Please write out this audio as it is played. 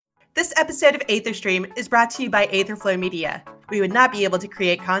This episode of Aetherstream is brought to you by Aetherflow Media. We would not be able to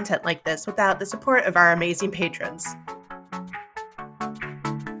create content like this without the support of our amazing patrons.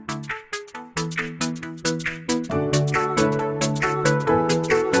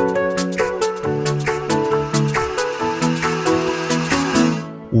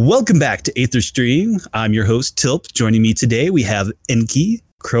 Welcome back to Aetherstream. I'm your host, Tilp. Joining me today, we have Enki,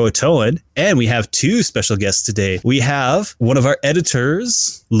 Croatoan, and we have two special guests today. We have one of our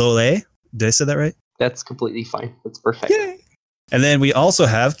editors, Lole. Did I say that right? That's completely fine. That's perfect. Yay. And then we also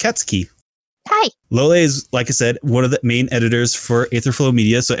have Katsuki. Hi. Lole is, like I said, one of the main editors for Aetherflow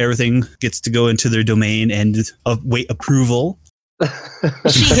Media, so everything gets to go into their domain and await approval.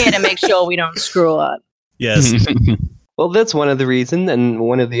 She's here to make sure we don't screw up. Yes. Well, that's one of the reasons, and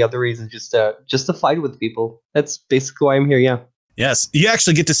one of the other reasons just to fight with people. That's basically why I'm here. Yeah. Yes, you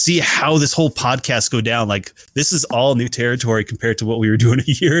actually get to see how this whole podcast go down. Like, this is all new territory compared to what we were doing a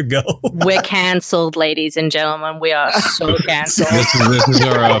year ago. We're cancelled, ladies and gentlemen. We are so cancelled. This is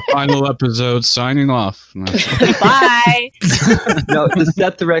our final episode. Signing off. Bye. No, to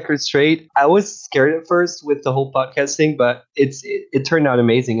set the record straight, I was scared at first with the whole podcast thing, but it turned out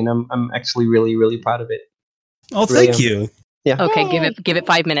amazing, and I'm actually really, really proud of it. Oh, thank you. Yeah. Okay, give it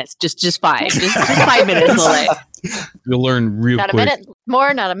 5 minutes. Just 5. Just 5 minutes, Lole. You'll learn real not quick. Not a minute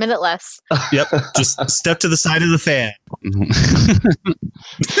more, not a minute less. Yep. Just step to the side of the fan.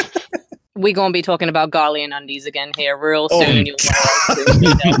 We're going to be talking about Garlean undies again here real soon. And you'll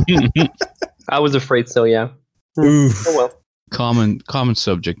I was afraid so, yeah. Oof. Oh well. Common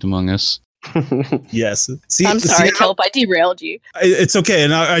subject among us. Yes. See, I'm sorry, see how, Tilp. I derailed you. It's okay.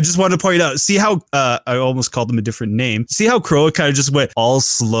 And I just wanted to point out, see how I almost called him a different name. See how Croa kind of just went all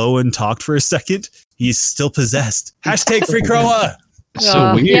slow and talked for a second? He's still possessed. Hashtag free Croa.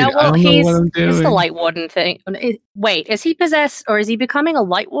 So weird. Yeah, well, I don't know what I'm he's the doing. Light Warden thing. Wait, is he possessed, or is he becoming a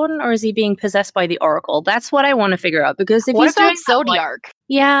Light Warden, or is he being possessed by the Oracle? That's what I want to figure out. Because if What he's doing about that, Zodiark?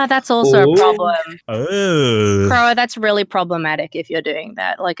 yeah, that's also a problem. Oh. Croa, that's really problematic if you're doing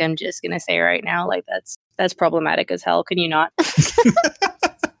that. Like, I'm just gonna say right now, like that's problematic as hell. Can you not?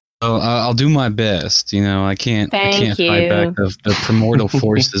 I'll do my best. You know, I can't Thank fight you. back the primordial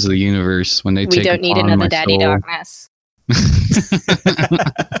forces of the universe when they We take don't need upon another my Daddy soul. Darkness.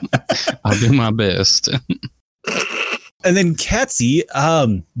 I'll do my best. And then Katsy,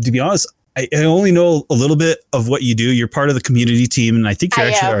 to be honest, I only know a little bit of what you do. You're part of the community team, and I think you're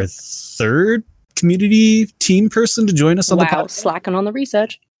actually our third community team person to join us on the Wow, podcast. slacking on the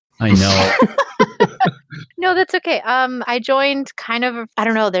research. I know. No, that's okay. I joined kind of, I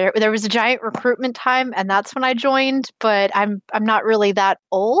don't know, there was a giant recruitment time, and that's when I joined, but I'm not really that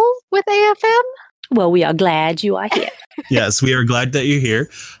old with AFM. Well, we are glad you are here. Yes, we are glad that you're here.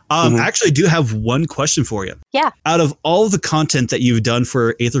 I actually do have one question for you. Yeah. Out of all of the content that you've done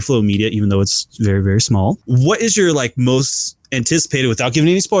for Aetherflow Media, even though it's very, very small, what is your most anticipated, without giving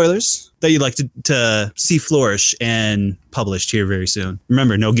any spoilers, that you'd like to see flourish and published here very soon?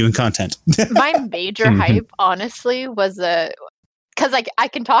 Remember, no given content. My major hype, honestly, was because I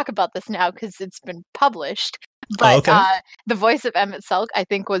can talk about this now because it's been published. But the voice of Emmett Selk, I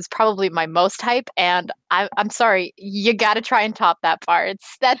think, was probably my most hype, and I'm sorry, you got to try and top that part.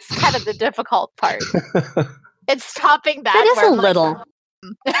 That's kind of the difficult part. It's topping that. It is where a I'm little.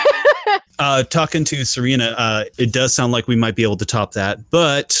 Talking to Serena, it does sound like we might be able to top that,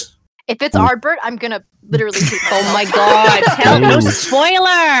 but If it's Ardbert, I'm gonna literally. Oh my god! Tell no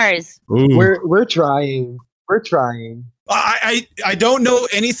spoilers. Ooh. We're trying. We're trying. I don't know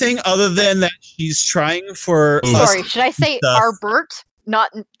anything other than that she's trying for. Sorry, should I say stuff. Ardbert?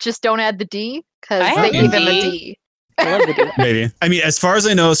 Not just don't add the D because I they had gave the him a D. D. I love the D. Maybe. I mean, as far as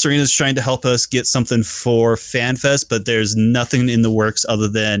I know, Serena's trying to help us get something for FanFest, but there's nothing in the works other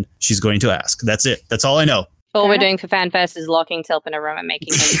than she's going to ask. That's it. That's all I know. All we're doing for FanFest is locking Tilp in a room and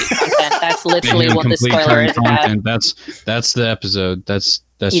making him do content. That's literally what the Complete spoiler is about. content. That's the episode. That's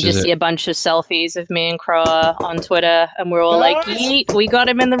You just it. see a bunch of selfies of me and Croa on Twitter, and we're all like, "Yeet, we got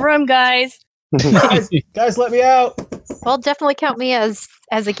him in the room, guys." Guys, let me out. Well, definitely count me as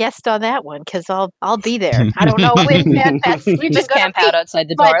a guest on that one because I'll be there. I don't know when FanFest. We Just camp out outside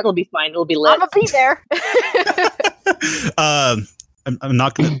the door. It'll be fine. It'll be lit. I'm gonna be there. I'm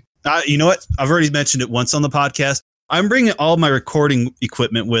not going to. You know what? I've already mentioned it once on the podcast. I'm bringing all my recording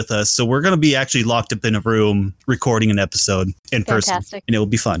equipment with us, so we're going to be actually locked up in a room recording an episode in person, Fantastic. and it will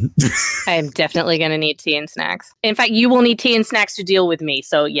be fun. I'm definitely going to need tea and snacks. In fact, you will need tea and snacks to deal with me.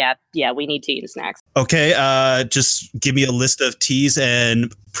 So yeah, we need tea and snacks. Okay, just give me a list of teas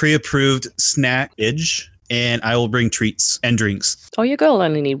and pre-approved snackage, and I will bring treats and drinks. Oh, your girl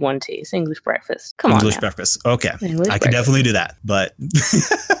only need one tea. It's English breakfast. Come on English now. breakfast. Okay, English I can breakfast. definitely do that. But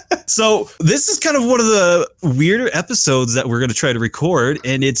So this is kind of one of the weirder episodes that we're going to try to record,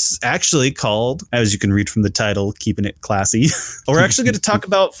 and it's actually called, as you can read from the title, Keeping It Classy. We're actually going to talk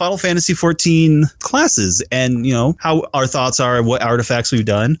about Final Fantasy XIV classes and, you know, how our thoughts are, what artifacts we've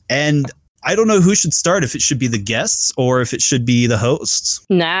done. And I don't know who should start, if it should be the guests or if it should be the hosts.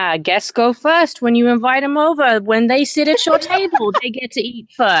 Nah, guests go first when you invite them over. When they sit at your table, they get to eat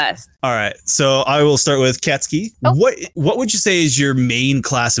first. All right, so I will start with Katsuki. Oh. What would you say is your main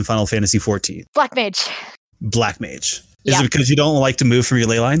class in Final Fantasy XIV? Black Mage. Black Mage. Is Yeah. it because you don't like to move from your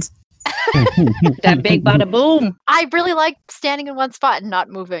ley lines? That big bada boom. I really like standing in one spot and not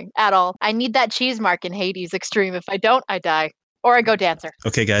moving at all. I need that cheese mark in Hades Extreme. If I don't, I die. Or I go dancer.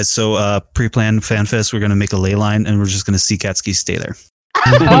 Okay, guys, so pre-planned FanFest, we're going to make a ley line, and we're just going to see Katsuki stay there.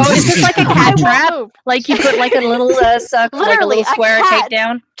 Oh, is this like a I cat won't trap? move. Like you put like a little circle, like a Literally, little a square cat.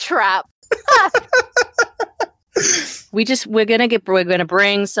 takedown? Trap. We're gonna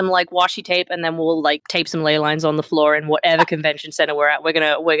bring some like washi tape, and then we'll like tape some ley lines on the floor in whatever convention center we're at. We're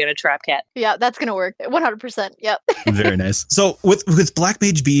gonna trap cat. Yeah, that's gonna work. 100%. Yep. Very nice. So with Black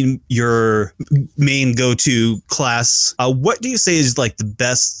Mage being your main go-to class, what do you say is like the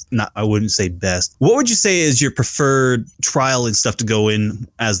best? Not, I wouldn't say best. What would you say is your preferred trial and stuff to go in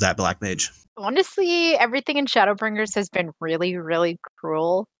as that Black Mage? Honestly, everything in Shadowbringers has been really, really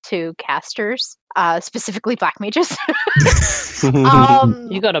cruel to casters, specifically black mages.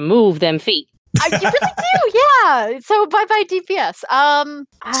 You gotta move them feet. You really do, yeah. So bye DPS.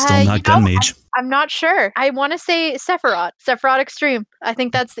 Still not gun mage. I'm not sure. I want to say Sephiroth Extreme. I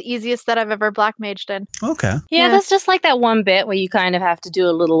think that's the easiest that I've ever black maged in. Okay. Yeah, Yeah. that's just like that one bit where you kind of have to do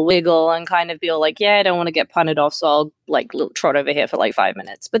a little wiggle and kind of be like, yeah, I don't want to get punted off, so I'll like trot over here for like 5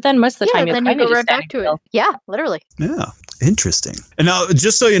 minutes. But then most of the time you're then kind you of go just right back standing to it. still. Yeah, literally. Yeah. Interesting. And now,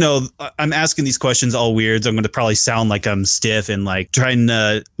 just so you know, I'm asking these questions all weird. So I'm going to probably sound like I'm stiff and like trying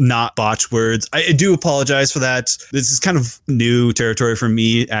to not botch words. I do apologize for that. This is kind of new territory for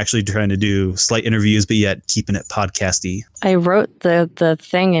me, actually trying to do slight interviews, but yet keeping it podcasty. I wrote the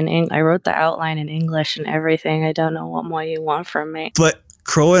thing I wrote the outline in English and everything. I don't know what more you want from me. But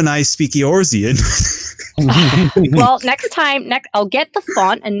Crow and I speak Eorzean. Well, next time, I'll get the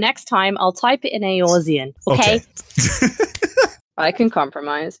font, and next time I'll type it in Eorzean. Okay? I can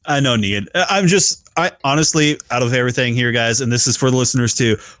compromise. I know, Negan. I honestly, out of everything here, guys, and this is for the listeners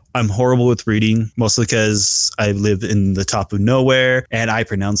too, I'm horrible with reading, mostly because I live in the top of nowhere and I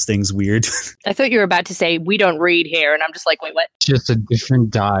pronounce things weird. I thought you were about to say we don't read here, and I'm just like, wait, what? Just a different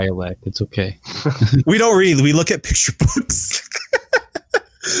dialect. It's okay. We don't read, we look at picture books.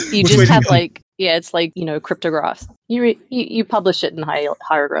 You Which way just do have you go? like, yeah, it's like, you know, cryptographs. You publish it in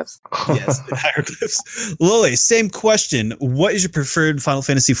hieroglyphs. Yes, hieroglyphs. Lily, same question. What is your preferred Final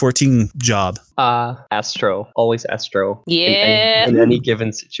Fantasy XIV job? Astro. Always Astro. Yeah. In any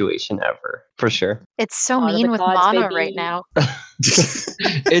given situation ever. For sure. It's so Honor mean the with gods, Mana baby. right now.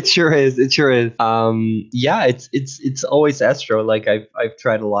 It sure is. It sure is. Yeah, it's always Astro. Like I've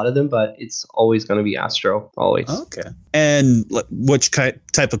tried a lot of them, but it's always gonna be Astro. Always. Okay. And which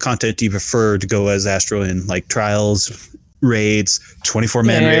type of content do you prefer to go as Astro in? Like trials, raids,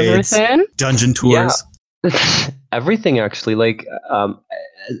 24-man raids, Everything? dungeon tours? Everything actually. Like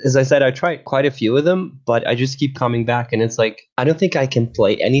as I said, I tried quite a few of them, but I just keep coming back, and it's like I don't think I can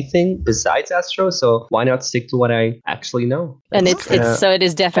play anything besides Astro. So why not stick to what I actually know? And it's so it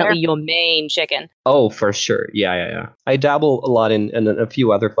is definitely Fair. your main chicken. Oh, for sure. Yeah. I dabble a lot in a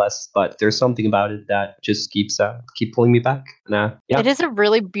few other classes, but there's something about it that just keep pulling me back. Yeah, It is a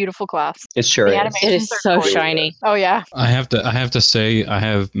really beautiful class. it sure The is. animation- It is so Gorgeous. shiny. Oh yeah. I have to say I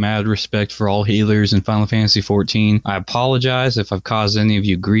have mad respect for all healers in Final Fantasy XIV. I apologize if I've caused any of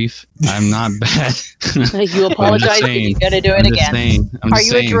you grief. I'm not bad. You apologize, but saying. you gotta do it I'm just again. saying. I'm Are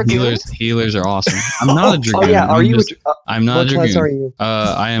just you a saying. dragoon? Healers are awesome. I'm not a Oh dragoon. yeah, are you? I'm not a what class are dragoon. you?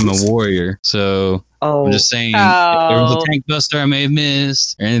 I am a warrior. So Oh, I'm just saying. If there was Oh. a tank buster I may have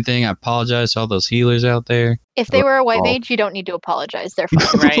missed or anything, I apologize to all those healers out there. If they were a white Oh. mage, you don't need to apologize. They're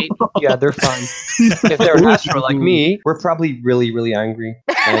fine. Right. yeah, they're fine. If they're Astro like me, we're probably really, really angry.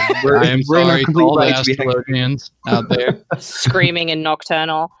 And I am we're sorry to completely all the right to be angry. Astrologians out there. Screaming in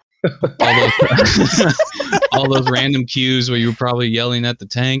nocturnal. All those random cues where you were probably yelling at the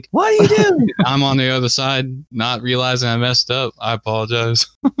tank. What are you doing? I'm on the other side, not realizing I messed up. I apologize.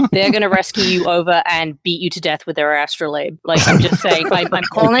 They're gonna rescue you over and beat you to death with their astrolabe. Like I'm just saying, I'm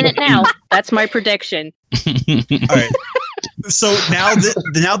calling it now. That's my prediction. All right. So now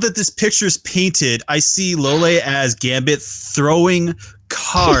that this picture is painted, I see Lole as Gambit throwing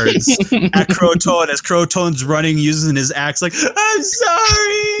cards at Crotone as Crotone's running using his axe like, I'm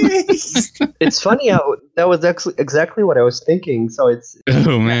sorry. It's funny how that was exactly what I was thinking. So it's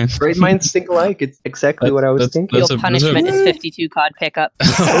Oh man, great minds think alike. It's exactly what I was thinking. Your punishment is 52 card pickup.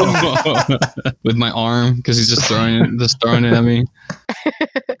 with my arm because he's just throwing it at me.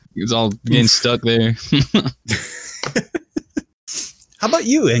 He's all getting stuck there. How about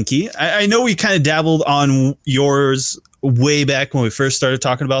you, Enki? I know we kind of dabbled on yours way back when we first started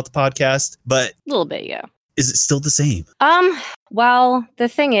talking about the podcast, but A little bit, yeah. is it still the same? Well, the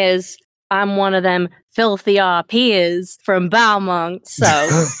thing is, I'm one of them filthy RPers from Balmont, so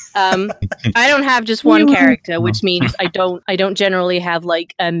I don't have just one character, which means I don't generally have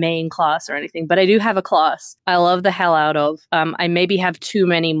like a main class or anything, but I do have a class I love the hell out of. I maybe have too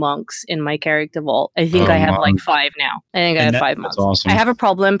many monks in my character vault. I think I have like 5 now. I think I have 5 monks. Awesome. I have a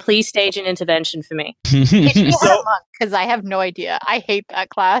problem. Please stage an intervention for me. Teach me how to monk, because I have no idea. I hate that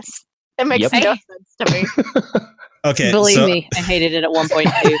class. It makes Yep. no sense to me. Okay. Believe me, I hated it at one point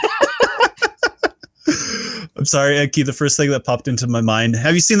too. I'm sorry, Enki. The first thing that popped into my mind.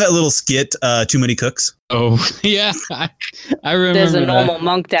 Have you seen that little skit, Too Many Cooks? Oh yeah, I remember. There's a that. normal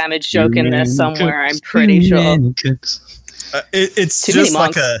monk damage joke in there Too many somewhere. cooks, I'm pretty too sure. many cooks. It's Too many just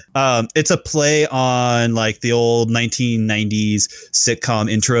like monks. it's a play on like the old 1990s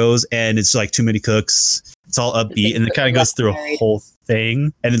sitcom intros, and it's like Too Many Cooks. It's all upbeat, and it kind of goes through a whole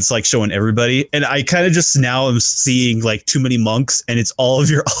thing, and it's like showing everybody. And I kind of just now am seeing like Too Many Monks, and it's all of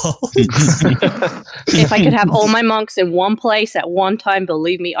your alts. If I could have all my monks in one place at one time,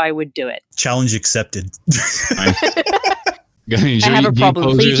 believe me, I would do it. Challenge accepted. Got any I have a G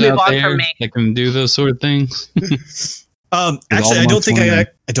problem. Please posers move out on there from me. that can do those sort of things? Actually, I don't think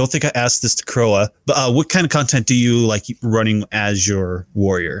I asked this to Croa, but what kind of content do you like running as your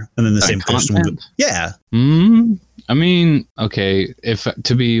warrior? And then the same question. Yeah. I mean, okay, if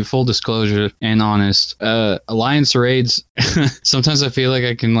to be full disclosure and honest, Alliance raids, sometimes I feel like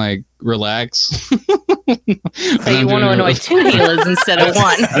I can like relax. So you want to annoy 2 healers instead of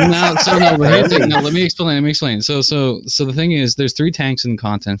 1. Let me explain. So the thing is, there's 3 tanks in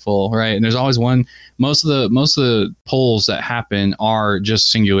Contentful, right? And there's always one. Most of the polls that happen are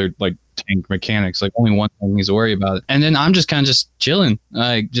just singular, like tank mechanics. Like only one thing needs to worry about it. And then I'm just kind of just chilling,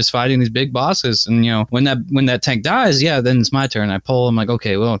 like just fighting these big bosses. And you know, when that tank dies, yeah, then it's my turn. I pull. I'm like,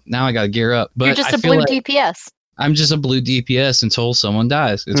 okay, well now I got to gear up. But You're just I a feel blue like DPS. I'm just a blue DPS until someone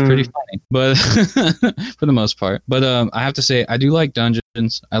dies. It's pretty funny, but for the most part. But I have to say, I do like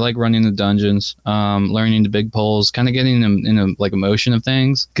dungeons. I like running the dungeons, learning the big polls, kind of getting them in a like emotion of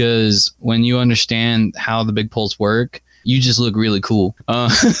things. Because when you understand how the big polls work, you just look really cool.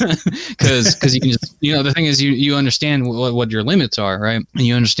 Because you can just, you know, the thing is you understand what your limits are, right? And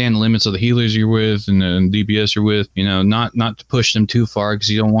you understand the limits of the healers you're with and the DPS you're with, you know, not to push them too far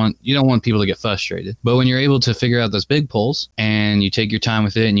because you don't want people to get frustrated. But when you're able to figure out those big pulls and you take your time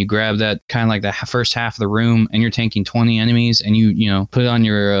with it and you grab that kind of like the first half of the room and you're tanking 20 enemies and you know, put on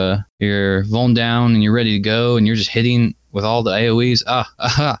your Vuln down and you're ready to go and you're just hitting with all the AoEs.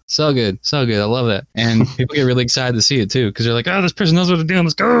 So good. I love that. And people get really excited to see it too, because they're like, this person knows what to do.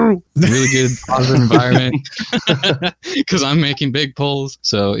 Let's go. Really good, positive environment. Because I'm making big pulls.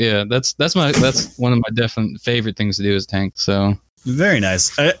 So yeah, that's one of my definite favorite things to do as tank. So very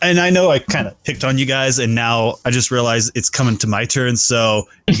nice. And I know I kind of picked on you guys, and now I just realized it's coming to my turn. So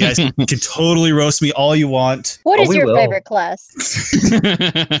you guys can totally roast me all you want. What is your favorite class?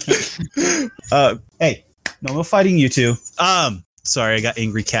 Hey. No fighting you two. Sorry, I got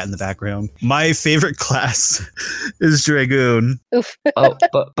angry cat in the background. My favorite class is Dragoon. Oof.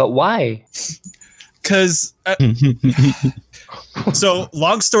 but why? Because so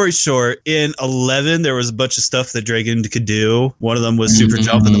long story short, in 11 there was a bunch of stuff that Dragoon could do. One of them was super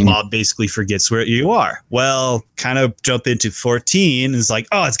jump, and the mob basically forgets where you are. Well, kind of jump into 14 and it's like,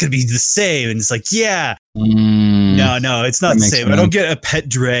 it's gonna be the same, and it's like, yeah. No, it's not the same. Sense. I don't get a pet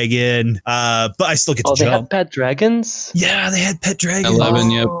dragon, but I still get to jump. They had pet dragons? Yeah, they had pet dragons.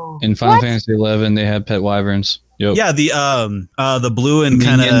 11, yep. In Final Fantasy 11, they had pet wyverns. Yep. Yeah, the blue and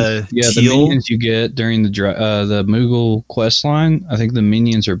kind of teal. The minions you get during the Moogle quest line, I think the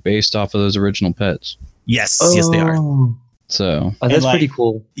minions are based off of those original pets. Yes, yes they are. So that's pretty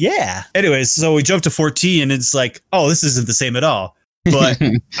cool. Yeah. Anyways, so we jump to 14 and it's like, this isn't the same at all. But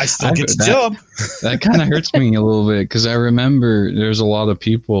I still get to jump. That kind of hurts me a little bit because I remember there's a lot of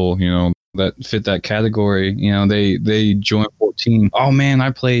people, you know, that fit that category. You know, they joined 14. Oh man, I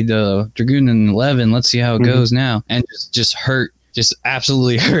played Dragoon in 11. Let's see how it goes now, and just hurt, just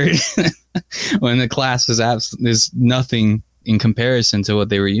absolutely hurt when the class is nothing in comparison to what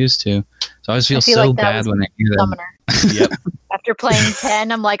they were used to. So I always feel so like bad when I hear that. Yep. I after playing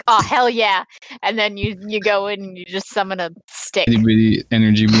 10, I'm like, oh hell yeah! And then you go in and you just summon a stick. Itty-bitty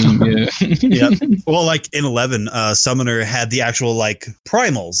energy beam. Yeah. Yep. Well, like in 11, Summoner had the actual like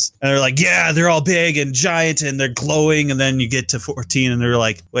primals, and they're like, yeah, they're all big and giant and they're glowing. And then you get to 14, and they're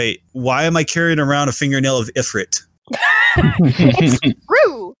like, wait, why am I carrying around a fingernail of Ifrit? It's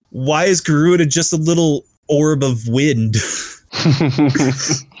Gru. Why is Garuda just a little orb of wind?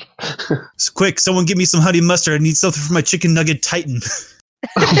 Quick, someone give me some honey mustard. I need something for my chicken nugget titan.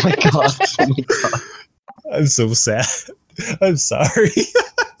 Oh my god. Oh my god. I'm so sad. I'm sorry.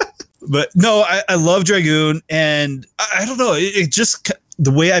 But no, I love Dragoon, and I don't know. It just,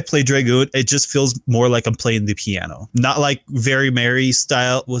 the way I play Dragoon, it just feels more like I'm playing the piano. Not like Very Merry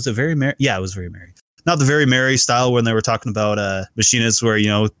style. Was it Very Merry? Yeah, it was Very Merry. Not the Very Merry style when they were talking about machinists where,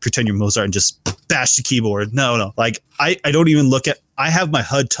 pretend you're Mozart and just bash the keyboard. No. Like, I don't even look at, I have my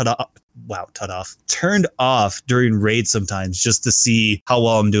HUD turned off during raids sometimes just to see how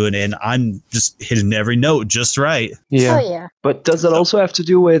well I'm doing, and I'm just hitting every note just right. Yeah. Oh yeah. But does it also have to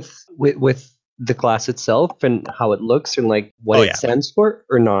do with the class itself and how it looks and like what it stands for,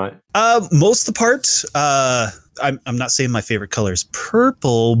 or not? Most of the part, I'm not saying my favorite color is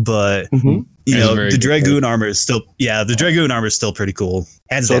purple, but the Dragoon armor is still pretty cool.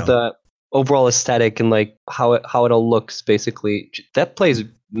 Hands down. The overall aesthetic and like how it all looks, basically, that plays a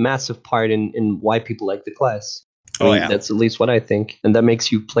massive part in why people like the class. That's at least what I think. And that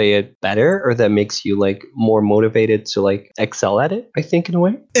makes you play it better, or that makes you like more motivated to like excel at it, I think, in a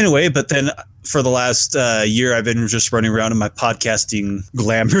way. In a way, but then for the last year, I've been just running around in my podcasting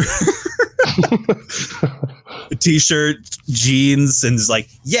glamour. T-shirt, jeans, and it's like,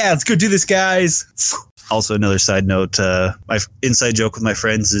 yeah, let's go do this, guys. Also, another side note, my inside joke with my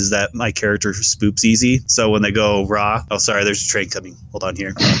friends is that my character spoops easy. So when they go raw, oh, sorry, there's a train coming. Hold on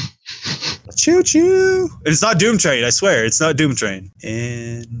here. Choo choo. It's not Doom Train, I swear. It's not Doom Train.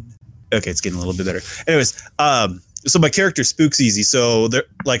 And okay, it's getting a little bit better. Anyways, so my character spooks easy. So there,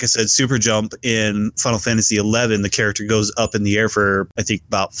 like I said, super jump in Final Fantasy 11, the character goes up in the air for I think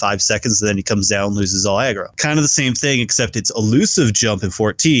about 5 seconds, and then he comes down, loses all aggro. Kind of the same thing, except it's elusive jump in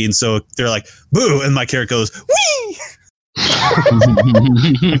 14. So they're like, boo, and my character goes, whee!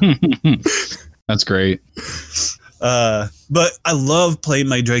 That's great. But I love playing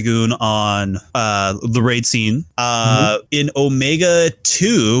my Dragoon on the raid scene. In Omega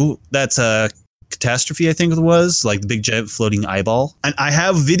 2, that's a Catastrophe, I think it was, like the big giant floating eyeball. And I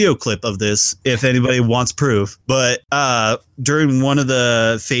have a video clip of this if anybody wants proof. But during one of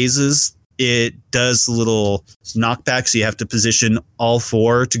the phases, it does a little knockback, so you have to position all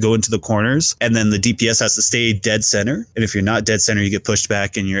 4 to go into the corners, and then the DPS has to stay dead center. And if you're not dead center, you get pushed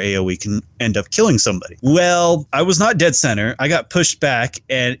back, and your AoE can end up killing somebody. Well, I was not dead center. I got pushed back,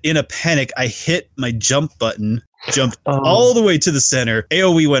 and in a panic, I hit my jump button, jumped all the way to the center.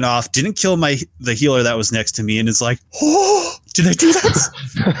 AoE went off, didn't kill the healer that was next to me, and it's like, oh, did I do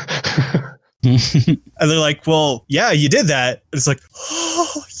that? And they're like, well, yeah, you did that. And it's like,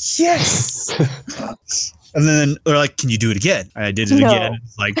 oh, yes. And then they're like, can you do it again? And I did it again.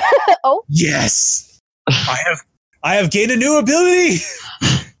 It's like, oh, yes, I have gained a new ability.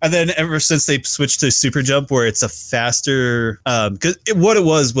 And then ever since they switched to super jump, where it's a faster, because what it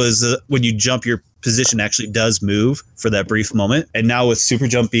was when you jump, your position actually does move for that brief moment. And now with super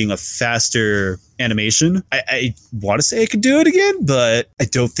jump being a faster animation, I want to say I could do it again, but I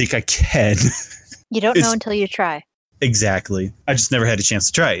don't think I can. You don't know until you try. Exactly. I just never had a chance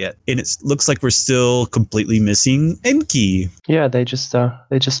to try it yet. And it looks like we're still completely missing Enki. Yeah, they just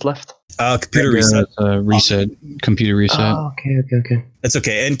left. Computer reset. Computer reset. Oh, okay. It's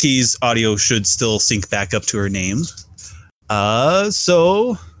okay. Enki's audio should still sync back up to her name.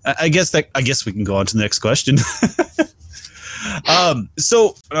 So I guess we can go on to the next question.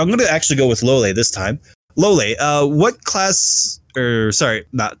 So I'm going to actually go with Lole this time. Lole, what class?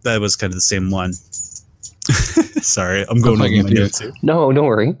 That was kind of the same one. Sorry, I'm going over my notes here. No, don't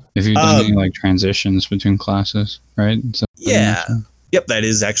worry. If you've done any like transitions between classes, right? Yeah. Yep, that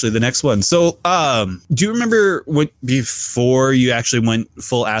is actually the next one. So, do you remember before you actually went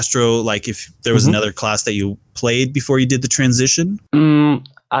full Astro, like if there was another class that you played before you did the transition?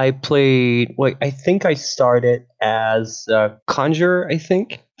 I played, I think I started as Conjurer, I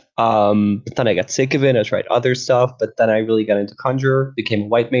think. But then I got sick of it. I tried other stuff, but then I really got into Conjurer, became a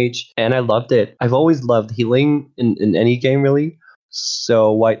White Mage, and I loved it. I've always loved healing in any game, really.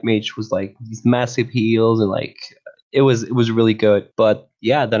 So White Mage was like these massive heals, and like it was really good. But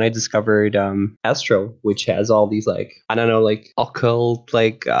yeah, then I discovered Astro, which has all these like, I don't know, like occult,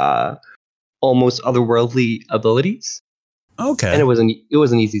 like almost otherworldly abilities. Okay. And it was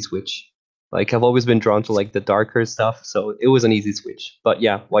an easy switch. Like I've always been drawn to like the darker stuff, so it was an easy switch. But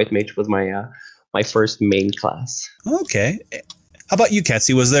yeah, White Mage was my my first main class. Okay. How about you,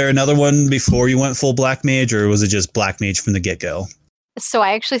 Ketsy? Was there another one before you went full Black Mage, or was it just Black Mage from the get-go? So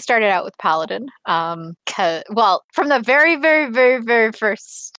I actually started out with Paladin. From the very, very, very, very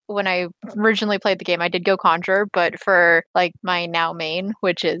first, when I originally played the game, I did go Conjurer, but for like my now main,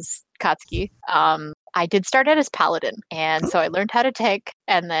 which is Katsuki, I did start out as Paladin, and so I learned how to tank,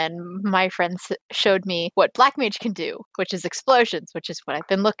 and then my friends showed me what Black Mage can do, which is explosions, which is what I've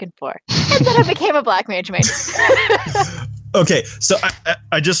been looking for. And then I became a Black Mage main. Okay, so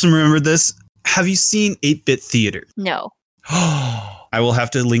I just remembered this. Have you seen 8-Bit Theater? No. I will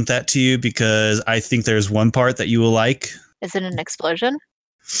have to link that to you because I think there's one part that you will like. Is it an explosion?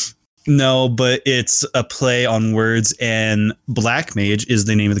 No, but it's a play on words, and Black Mage is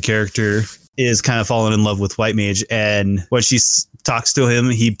the name of the character, is kind of falling in love with White Mage, and when she talks to him,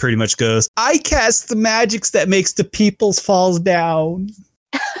 he pretty much goes, I cast the magics that makes the peoples falls down.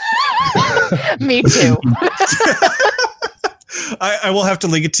 Me too. I will have to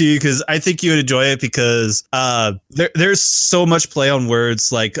link it to you because I think you would enjoy it because there's so much play on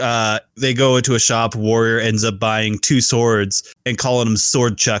words. Like they go into a shop, Warrior ends up buying 2 swords and calling them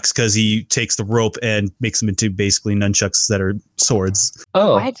sword chucks because he takes the rope and makes them into basically nunchucks that are swords.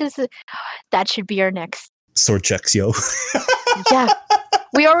 Oh, Why does it? That should be our next. Sword chucks, yo. Yeah,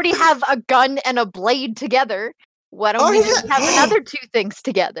 we already have a gun and a blade together. Why don't we just have another 2 things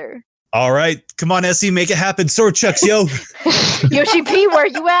together? All right, come on, Essie, make it happen. Sword chucks, yo. Yoshi P, where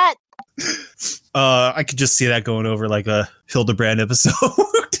you at? I could just see that going over like a Hildebrand episode.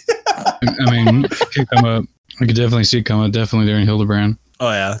 I mean, it could come up. I could definitely see it come up. Definitely during Hildebrand.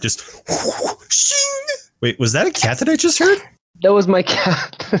 Oh yeah, just. Wait, was that a cat that I just heard? that was my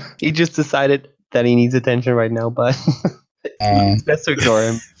cat. He just decided that he needs attention right now, but best to ignore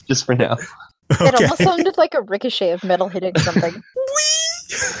him just for now. Okay. It almost sounded like a ricochet of metal hitting something.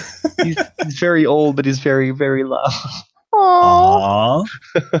 He's very old, but he's very, very loud. Aww.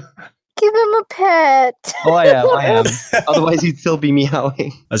 Give him a pet. Oh, I am. Otherwise, he'd still be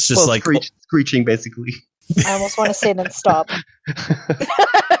meowing. That's just like screeching, basically. I almost want to say then stop.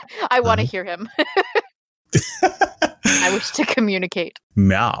 I want to hear him. I wish to communicate.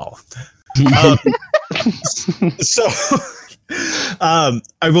 Meow. So, I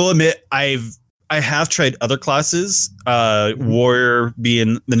will admit, I have tried other classes, Warrior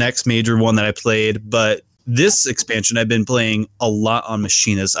being the next major one that I played, but this expansion I've been playing a lot on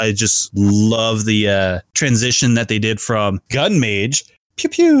Machinist. I just love the transition that they did from Gun Mage, pew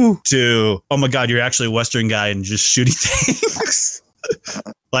pew, to, oh my god, you're actually a Western guy and just shooting things.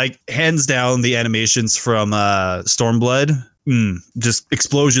 Like, hands down, the animations from Stormblood. Just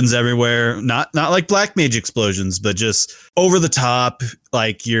explosions everywhere. Not like Black Mage explosions, but just over the top.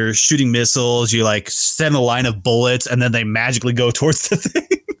 Like you're shooting missiles, you like send a line of bullets, and then they magically go towards the thing.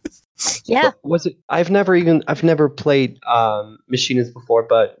 Yeah. Was it? I've never played Machinist before,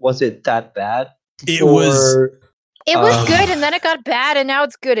 but was it that bad? It was good, and then it got bad, and now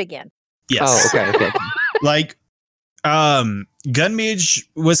it's good again. Yes. Oh, okay. Like, Gun Mage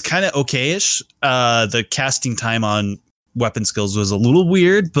was kind of okayish. The casting time on weapon skills was a little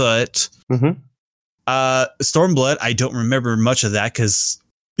weird, but Stormblood, I don't remember much of that because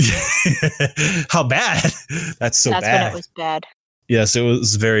how bad? That's bad. That's when it was bad. Yes, it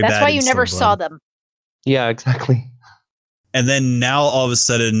was very bad. That's why you never saw them. Yeah, exactly. And then now all of a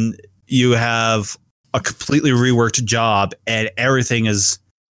sudden you have a completely reworked job and everything is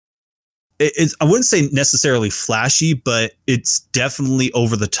it's I wouldn't say necessarily flashy, but it's definitely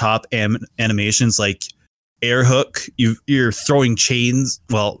over the top animations like air hook. You're throwing chains.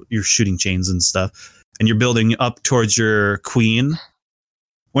 Well, you're shooting chains and stuff, and you're building up towards your queen.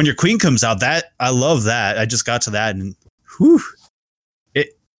 When your queen comes out, that I love that. I just got to that, and whew,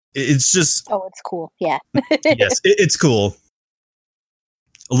 it's just. Oh, it's cool. Yeah. Yes, it's cool.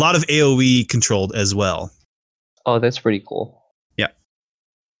 A lot of AOE controlled as well. Oh, that's pretty cool. Yeah,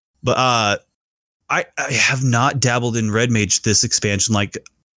 but I have not dabbled in Red Mage this expansion. Like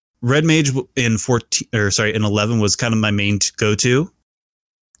Red Mage in 11 was kind of my main go-to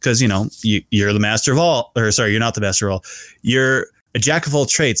because you're the master of all. Or sorry, you're not the master of all. You're a jack of all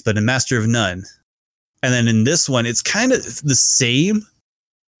trades, but a master of none. And then in this one, it's kind of the same.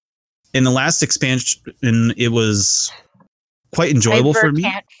 In the last expansion, it was quite enjoyable for me.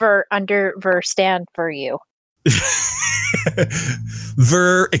 Stand for you.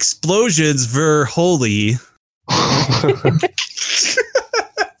 Ver explosions, ver holy.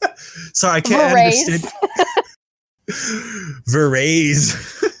 Sorry, I can't understand. Verraise.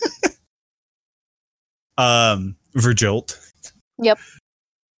 Verjolt. Yep.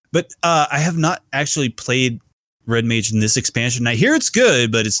 But I have not actually played Red Mage in this expansion. I hear it's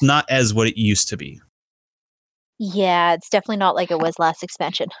good, but it's not as what it used to be. Yeah, it's definitely not like it was last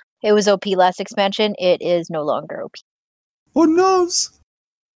expansion. It was OP last expansion. It is no longer OP. Oh no! It's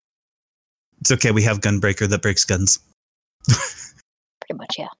okay. We have Gunbreaker that breaks guns. Pretty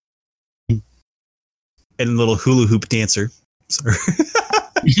much, yeah. And a little hula hoop dancer. Sorry.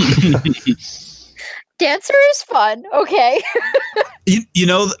 Dancer is fun. Okay. you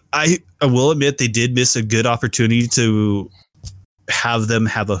know, I will admit they did miss a good opportunity to have them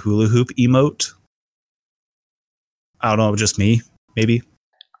have a hula hoop emote. I don't know, just me, maybe.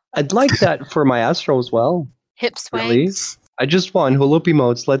 I'd like that for my Astro as well. Hip swing. Really? I just want hula hoop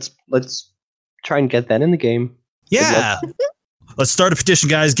emotes. Let's try and get that in the game. Yeah. Let's start a petition,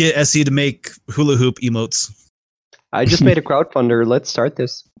 guys. Get SE to make hula hoop emotes. I just made a crowdfunder. Let's start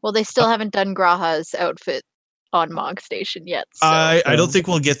this. Well, they still haven't done Graha's outfit on Mog Station yet. So. I don't think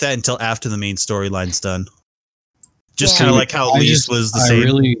we'll get that until after the main storyline's done. Just kind of like how Lease was the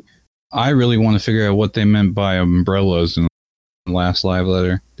same. I really want to figure out what they meant by umbrellas in the last live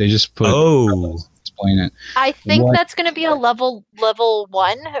letter. They just put explain it. I think that's going to be a level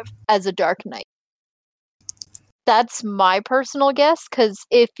 1 as a Dark Knight. That's my personal guess, because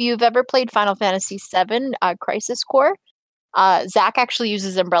if you've ever played Final Fantasy VII Crisis Core, Zack actually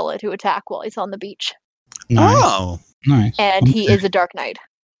uses Umbrella to attack while he's on the beach. Nice. Oh, nice. And he is a Dark Knight.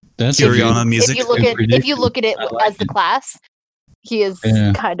 That's Rihanna music. If you look at it as the class, he is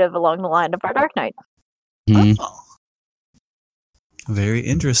kind of along the line of our Dark Knight. Mm-hmm. Oh. Very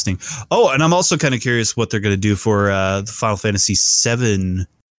interesting. Oh, and I'm also kind of curious what they're going to do for the Final Fantasy VII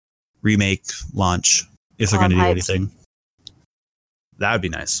remake launch. If they're going to do anything. That would be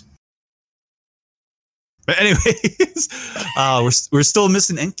nice. But anyways, we're still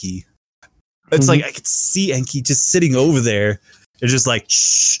missing Enki. It's like I could see Enki just sitting over there. It's just like,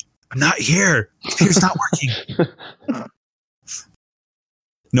 shh, I'm not here. Computer's not working.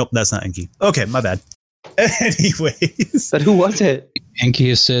 Nope, that's not Enki. Okay, my bad. Anyways. But who was it? Enki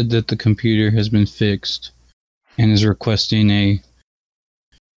has said that the computer has been fixed and is requesting an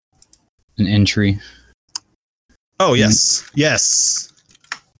entry. Oh, yes. Yes.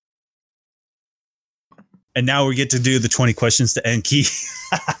 And now we get to do the 20 questions to Enki.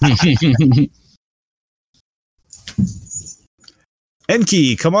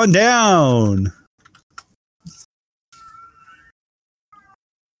 Enki, come on down.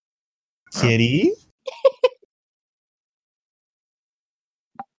 Kitty?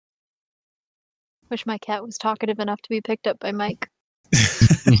 Wish my cat was talkative enough to be picked up by Mike.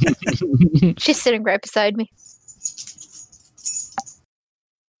 She's sitting right beside me.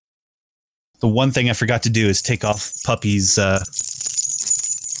 The one thing I forgot to do is take off Puppy's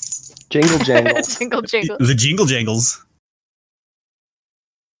Jingle jangle. Jingle jangle. The jingle jangles.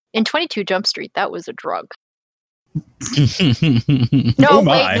 In 22 Jump Street, that was a drug. Oh No,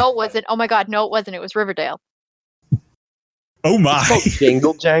 my. wait, no, it wasn't. Oh my god, no, it wasn't. It was Riverdale. Oh my. Oh,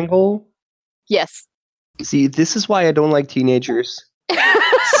 jingle jangle? Yes. See, this is why I don't like teenagers.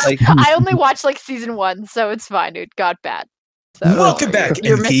 I only watched like season 1, so it's fine. It got bad. So Welcome back,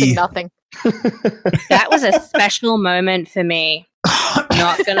 you're Enki. missing nothing. That was a special moment for me.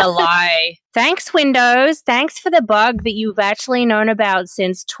 Not gonna lie. Thanks, Windows. Thanks for the bug that you've actually known about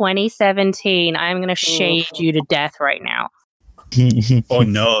since 2017. I'm gonna shade you to death right now. Oh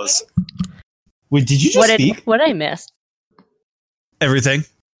no. Wait, did you just speak? What did I miss? Everything.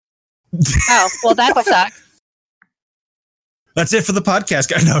 Oh, well, that sucks. That's it for the podcast,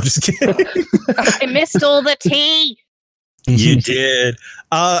 guys. No, I'm just kidding. I missed all the tea. You did.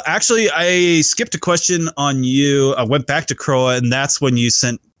 Actually, I skipped a question on you. I went back to Croa, and that's when you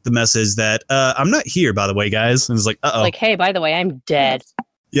sent the message that I'm not here, by the way, guys. And it's like, uh-oh. Like, hey, by the way, I'm dead.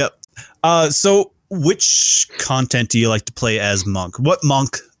 Yep. So which content do you like to play as Monk? What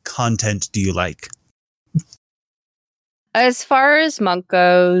Monk content do you like? As far as Monk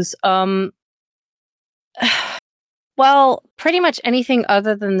goes, well, pretty much anything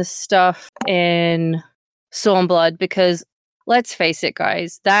other than the stuff in Stormblood, because let's face it,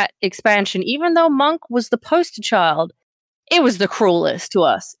 guys, that expansion, even though Monk was the poster child, it was the cruelest to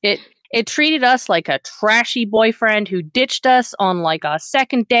us. It treated us like a trashy boyfriend who ditched us on like our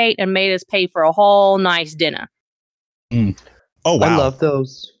second date and made us pay for a whole nice dinner. Mm. Oh, wow. I love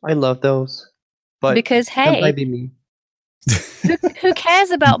those. But because, hey, that might be me. who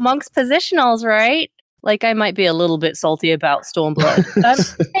cares about Monk's positionals, right? Like, I might be a little bit salty about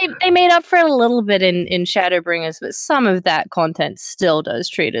Stormblood. They made up for it a little bit in Shadowbringers, but some of that content still does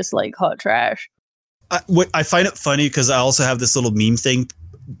treat us like hot trash. I find it funny because I also have this little meme thing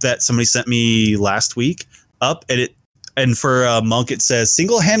that somebody sent me last week up, and And for Monk, it says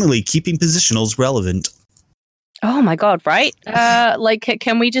single-handedly keeping positionals relevant. Oh my god, right?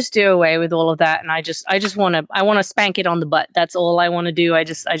 Can we just do away with all of that? And I just want to spank it on the butt. That's all I want to do. I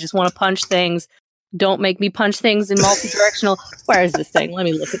just want to punch things. Don't make me punch things in multi-directional. Where is this thing? Let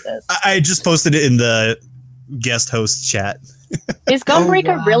me look at this. I just posted it in the guest host chat. Is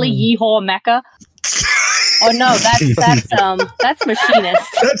Gunbreaker really Yeehaw Mecha? Oh no, that's Machinist.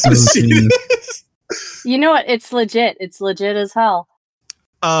 That's Machinist. You know what? It's legit. It's legit as hell.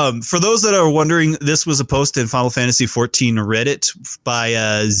 For those that are wondering, this was a post in Final Fantasy XIV Reddit by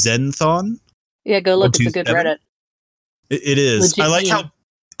Zenthon. Yeah, go look. It's a good Reddit. It is. Legit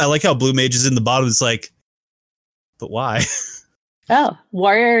I like how Blue Mage is in the bottom. It's like, but why? Oh,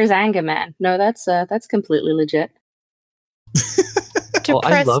 Warrior's Anger Man. No, that's completely legit.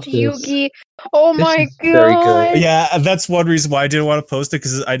 Depressed Yugi. Oh my god. Very good. Yeah, that's one reason why I didn't want to post it,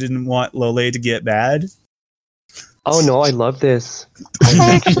 because I didn't want Lole to get mad. Oh no, I love this.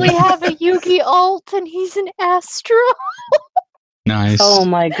 I actually have a Yugi alt and he's an Astro. Nice. Oh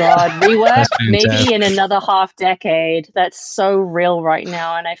my god, rework That's fantastic. maybe in another half decade. That's so real right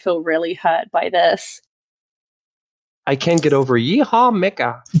now, and I feel really hurt by this. I can't get over Yeehaw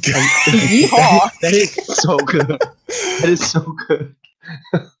Mecha. Yeehaw. That is so good. That is so good.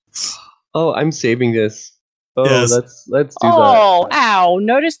 Oh, I'm saving this. Oh, Yes. let's do Oh, that. ow.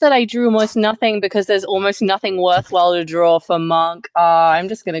 Notice that I drew almost nothing because there's almost nothing worthwhile to draw for Monk. I'm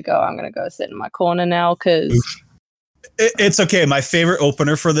gonna go sit in my corner now because It's okay. My favorite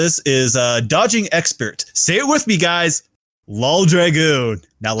opener for this is Dodging Expert. Say it with me, guys. Lol Dragoon.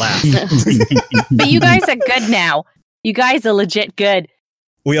 Now laugh. But you guys are good now. You guys are legit good.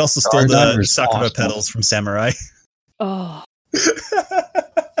 We also stole Our the numbers Sakura awesome. pedals from Samurai. Oh.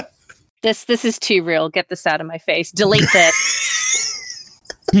 This is too real. Get this out of my face. Delete this.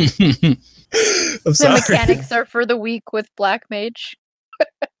 I'm The sorry. mechanics are for the weak with Black Mage.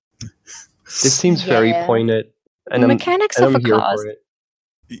 This seems very Yeah. pointed, and Mechanics I'm of a here cause. for it.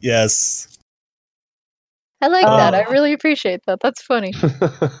 Yes. I like that. I Oh. really appreciate that. That's funny.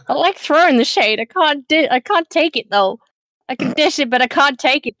 I like throwing the shade. I can't take it though. I can dish it, but I can't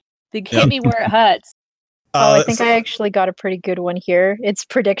take it. They hit me where it hurts. I think I actually got a pretty good one here. It's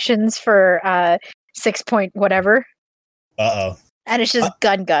predictions for 6 point whatever. Uh-oh. And it's just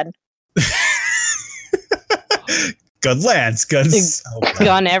gun. Gun lands. Guns.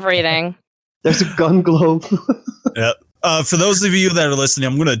 Gun everything. There's a gun globe. For those of you that are listening,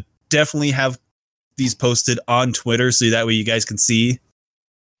 I'm going to definitely have these posted on Twitter so that way you guys can see.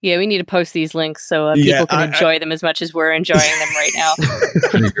 Yeah, we need to post these links so people Yeah, can enjoy them as much as we're enjoying them right now.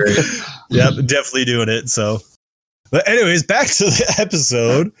 Pretty great. Yep, definitely doing it. So, but anyways, back to the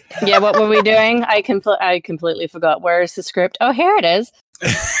episode. Yeah, what were we doing? I completely forgot. Where is the script? Oh, here it is.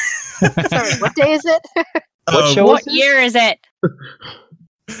 Sorry, what day is it? What show What is it? year is it?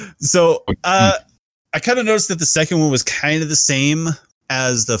 So, I kind of noticed that the second one was kind of the same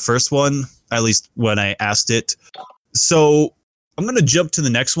as the first one, at least when I asked it. So, I'm going to jump to the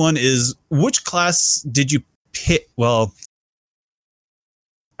next one is which class did you pick? Well,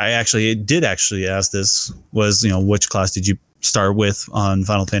 I did ask this was, which class did you start with on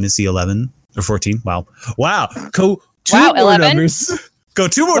Final Fantasy 11 or 14? Wow. Go two Wow, more 11? numbers. Go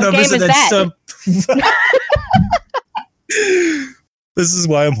two more What numbers game and is then that? some. This is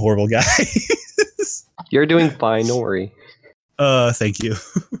why I'm horrible, guys. You're doing fine. Don't worry. Thank you.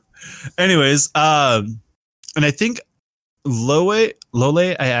 Anyways, and I think Lole,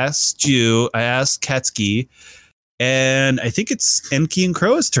 I asked Katsuki, and I think it's Enki and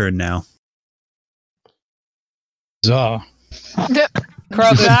Croa's turn now. Huzzah.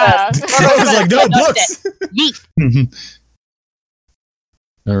 Crow goes first. I was like, no, Dodged books. Yeet.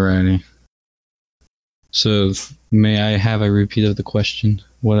 Alrighty. So, may I have a repeat of the question?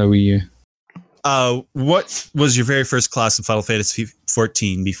 What are we? What was your very first class in Final Fantasy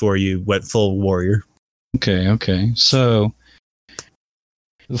 14 before you went full warrior? Okay. So,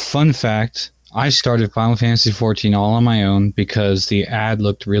 fun fact: I started Final Fantasy 14 all on my own because the ad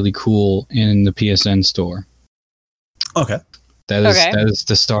looked really cool in the PSN store. Okay. That is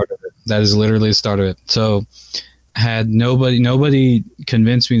the start of it. That is literally the start of it. So, had nobody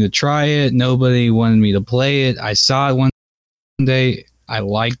convinced me to try it. Nobody wanted me to play it. I saw it one day. I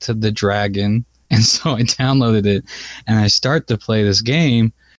liked the dragon, and so I downloaded it, and I start to play this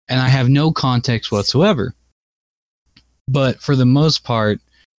game, and I have no context whatsoever. But for the most part,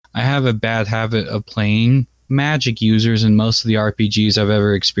 I have a bad habit of playing magic users in most of the RPGs I've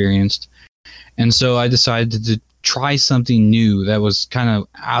ever experienced. And so I decided to try something new that was kind of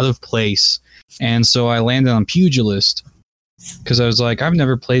out of place. And so I landed on Pugilist because I was like, I've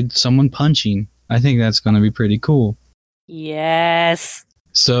never played someone punching. I think that's going to be pretty cool. Yes.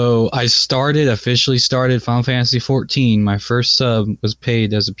 So I officially started Final Fantasy 14. My first sub was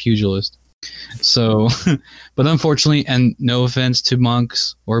paid as a pugilist. So, but unfortunately, and no offense to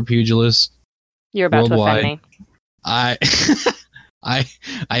monks or pugilists, You're about worldwide, to offend me. I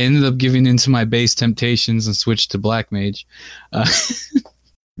ended up giving into my base temptations and switched to Black Mage. As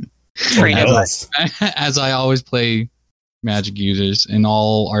I always play magic users in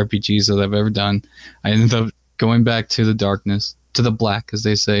all RPGs that I've ever done, I ended up going back to the darkness, to the black, as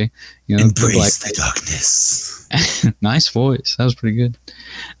they say. You know, Embrace the darkness. Nice voice. That was pretty good.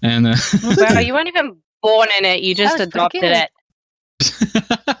 And Wow, you weren't even born in it. You just adopted it.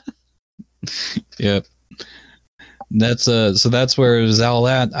 Yep. That's so that's where it was all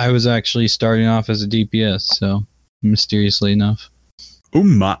at. I was actually starting off as a DPS, so mysteriously enough. Oh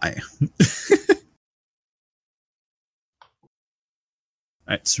my.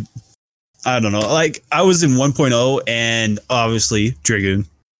 Alright, so, I don't know. Like, I was in 1.0 and obviously Dragoon.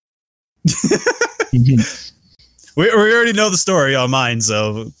 we already know the story on mine,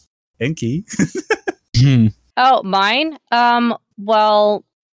 so Enki. Oh, mine? Well,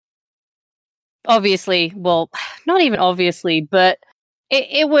 obviously, well, not even obviously, but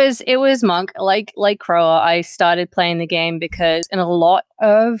it was Monk. Like Croa, I started playing the game because in a lot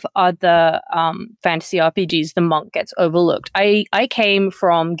of other fantasy RPGs, the Monk gets overlooked. I came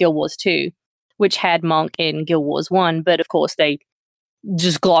from Guild Wars 2, which had Monk in Guild Wars 1, but of course they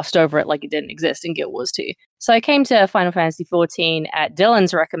just glossed over it like it didn't exist in Guild Wars 2. So I came to Final Fantasy 14 at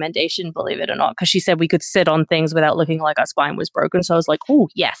Dylan's recommendation, believe it or not, because she said we could sit on things without looking like our spine was broken. So I was like, oh,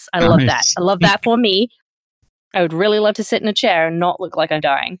 yes, I love that. I love that for me. I would really love to sit in a chair and not look like I'm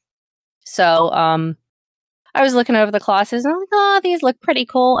dying. So I was looking over the classes and I'm like, oh, these look pretty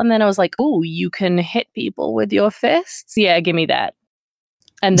cool. And then I was like, oh, you can hit people with your fists? Yeah, give me that.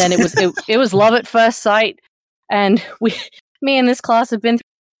 And then it was love at first sight. And me and this class have been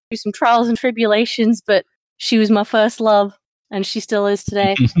through some trials and tribulations, but she was my first love, and she still is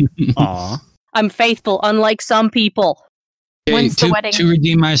today. Aw. I'm faithful, unlike some people. When's the wedding? To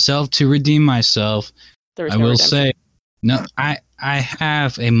redeem myself, There is I no will redemption. say, no, I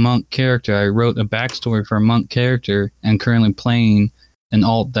have a monk character. I wrote a backstory for a monk character, and currently playing an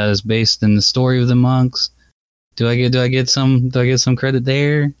alt that is based in the story of the monks. Do I get some credit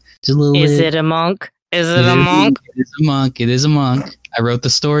there? Just a little Is bit. it a monk? Is it a monk? It is a monk. It is a monk. I wrote the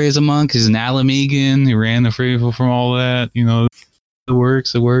story as a monk. He's an Alamegan. He ran the free from all that. You know, it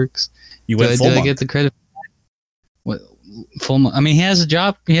works. You went full I monk. get the credit? What full monk? I mean, he has a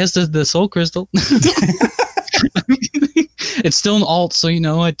job. He has the soul crystal. It's still an alt, so you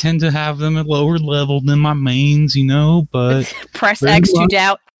know I tend to have them at lower level than my mains. You know, but Press X to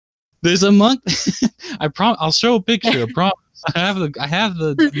doubt. there's a monk. I'll show a picture. I promise. I have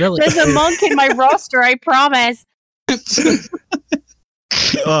the relic. There's a monk in my roster, I promise.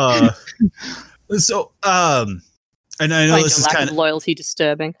 So, and I know Find this your is lack kind of loyalty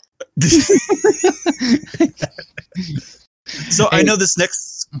disturbing. So I know this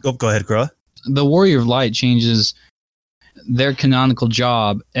next. Oh, go ahead, Croa. The Warrior of Light changes their canonical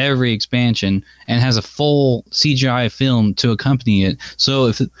job every expansion and has a full CGI film to accompany it. So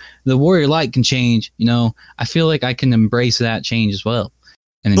if the Warrior of Light can change, you know, I feel like I can embrace that change as well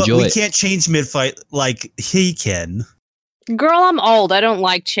and But enjoy we it. can't change mid-fight like he can. Girl, I'm old. I don't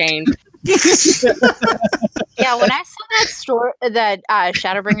like change. Yeah, when I saw that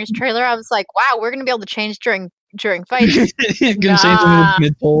Shadowbringers trailer, I was like, wow, we're gonna be able to change during fights. Can change them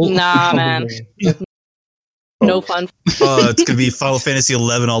mid-pole. Nah, man. No fun. It's gonna be Final Fantasy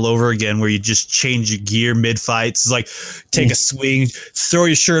 11 all over again, where you just change your gear mid-fights. It's like take a swing, throw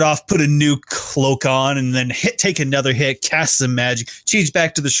your shirt off, put a new cloak on, and then take another hit, cast some magic, change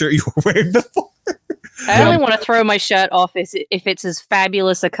back to the shirt you were wearing before. I only want to throw my shirt off if it's as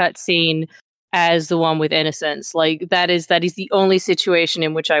fabulous a cutscene as the one with Innocence. Like that is the only situation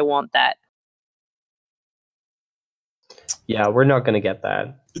in which I want that. Yeah, we're not gonna get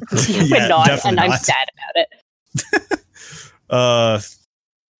that. We're not, definitely and I'm not. sad about it.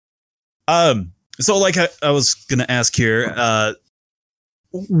 So like I was gonna ask here,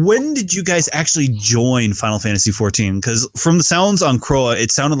 when did you guys actually join Final Fantasy 14? Because from the sounds on Croa, it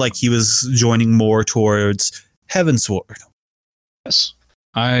sounded like he was joining more towards Heavensward. Yes.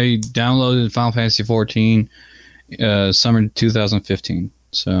 I downloaded Final Fantasy 14 summer 2015.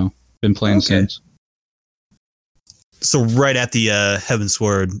 So been playing Okay. since. So right at the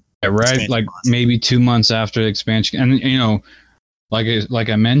Heavensward. Yeah, right, expansion like launch. maybe 2 months after the expansion, and you know, like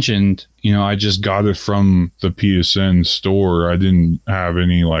I mentioned, you know, I just got it from the PSN store. I didn't have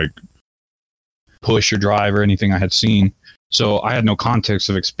any like push or drive or anything I had seen, so I had no context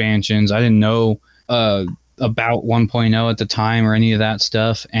of expansions. I didn't know about 1.0 at the time or any of that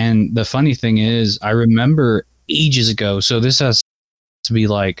stuff. And the funny thing is, I remember ages ago. So this has to be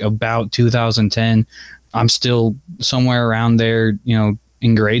like about 2010. I'm still somewhere around there, you know,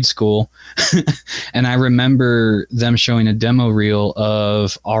 in grade school. And I remember them showing a demo reel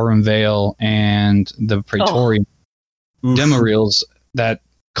of Aurum Vale and the Praetorian demo reels that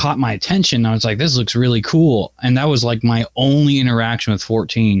caught my attention. I was like, this looks really cool. And that was like my only interaction with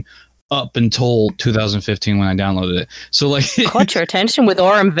 14 up until 2015 when I downloaded it. So like, caught your attention with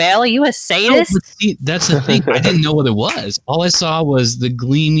Aurum Vale? Are you a sadist? No, see, that's the thing. I didn't know what it was. All I saw was the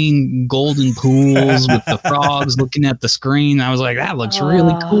gleaming golden pools with the frogs looking at the screen. I was like, that looks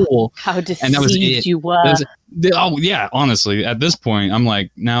really cool. How deceived and that was it. You were. Oh yeah, honestly, at this point, I'm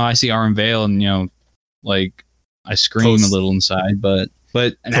like, now I see Aurum Vale, and you know, like I scream a little inside, but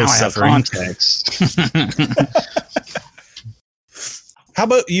now I have context. How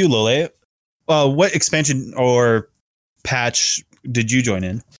about you, Lole? What expansion or patch did you join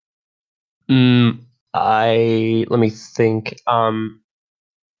in? Let me think.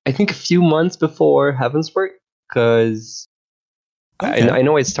 I think a few months before Heavensward, because I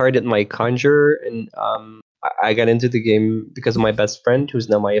know I started my Conjure, and I got into the game because of my best friend, who's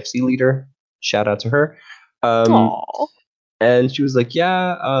now my FC leader. Shout out to her. And she was like,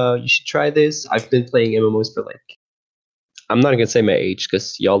 "Yeah, you should try this." I've been playing MMOs for like, I'm not gonna say my age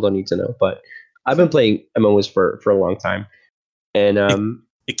because y'all don't need to know, but I've been playing MMOs for a long time, and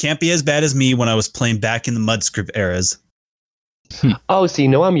it can't be as bad as me when I was playing back in the Mudscript eras. Oh, see,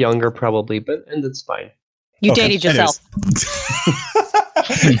 no, I'm younger probably, and that's fine. You dated yourself.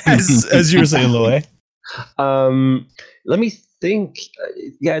 as you were saying, Lole. Let me think.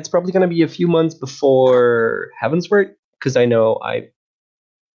 Yeah, it's probably gonna be a few months before Heavensward, because I know I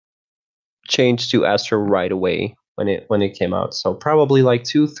changed to Astro right away when it came out. So probably like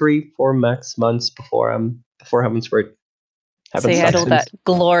 2, 3, 4 max months before Heavensward. So you had all that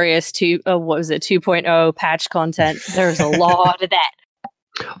glorious 2.0 patch content. There's a lot of that.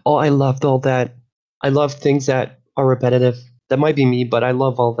 Oh, I loved all that. I love things that are repetitive. That might be me, but I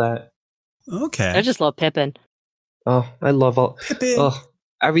love all that. Okay. I just love Pippin. Oh, I love all Pippin. Oh,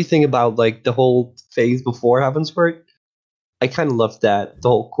 everything about like the whole phase before Heavensward. I kind of loved that. The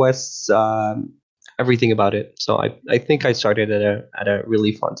whole quests, everything about it. So I think I started at a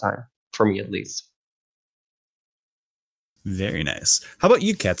really fun time, for me at least. Very nice. How about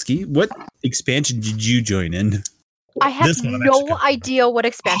you, Katsuki? What expansion did you join in? I have no idea what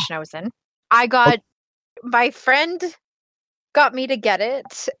expansion I was in. My friend got me to get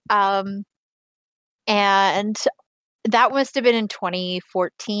it. And that must have been in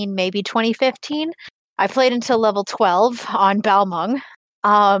 2014, maybe 2015. I played until level 12 on Balmung.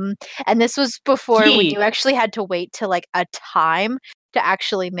 And this was before you actually had to wait till like a time to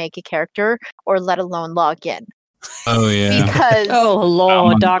actually make a character or let alone log in. Oh yeah. Because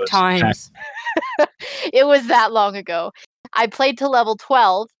Lord, dark times. It was that long ago. I played to level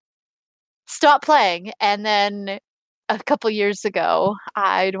 12, stopped playing, and then a couple years ago,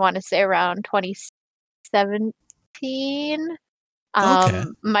 I'd want to say around 2017,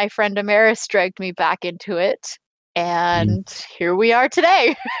 my friend Amaris dragged me back into it, and here we are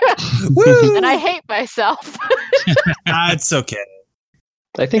today. And I hate myself. It's okay.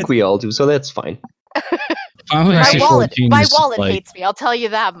 I think we all do, so that's fine. My wallet hates me. I'll tell you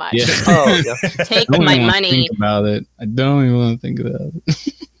that much. Yeah. Oh, yeah. Take my money. Think about it. I don't even want to think about it.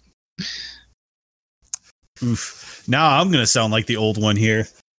 Oof. Now I'm gonna sound like the old one here.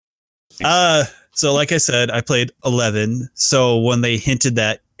 So like I said, I played 11. So when they hinted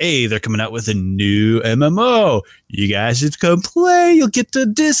that, hey, they're coming out with a new MMO, you guys should come play. You'll get the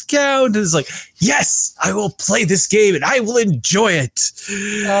discount. And it's like, yes, I will play this game and I will enjoy it.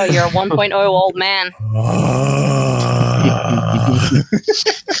 Oh, you're a 1.0 old man.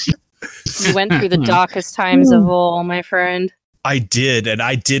 You went through the darkest times of all, my friend. I did, and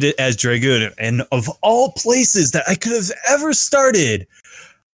I did it as Dragoon. And of all places that I could have ever started,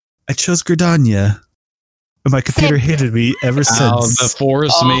 I chose Gridania. And my computer hated me ever since. Oh, the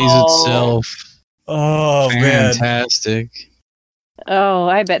forest maze itself. Oh, fantastic. Man. Oh,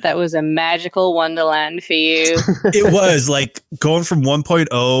 I bet that was a magical wonderland for you. It was like going from 1.0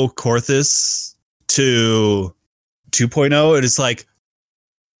 Korthus to 2.0. And it's like,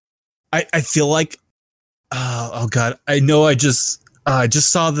 I feel like, oh God, I know I just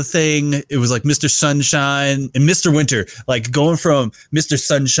saw the thing. It was like Mr. Sunshine and Mr. Winter, like going from Mr.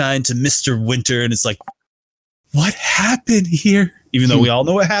 Sunshine to Mr. Winter. And it's like, what happened here? Even though we all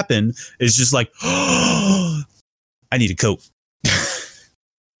know what happened, it's just like, oh, I need a coat.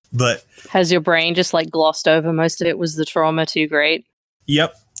 But has your brain just like glossed over most of it? Was the trauma too great?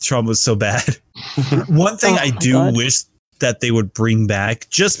 Yep. Trauma was so bad. One thing I do wish that they would bring back,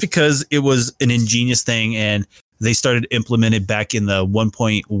 just because it was an ingenious thing and they started implemented back in the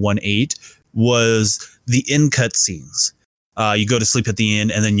 1.18, was the end cutscenes. You go to sleep at the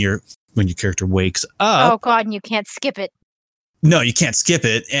end, and then when your character wakes up. Oh god, and you can't skip it. No, you can't skip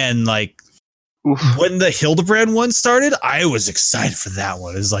it. And like when the Hildebrand one started, I was excited for that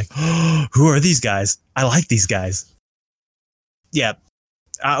one. It was like, oh, who are these guys? I like these guys. Yeah,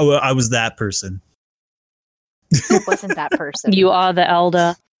 I was that person. Who wasn't that person? You are the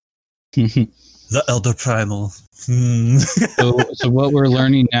elder. The Elder Primal. So what we're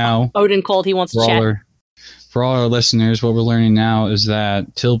learning now, Odin called. He wants to chat. For all our listeners, what we're learning now is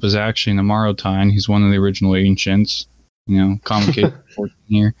that Tilp is actually Namarotine. He's one of the original ancients. You know, complicated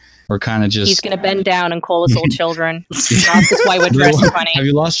here. Or kind of just... He's going to bend down and call us all children. That's why we're dressed funny. Have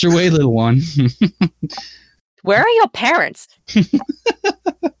you lost your way, little one? Where are your parents?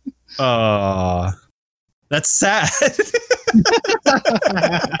 That's sad.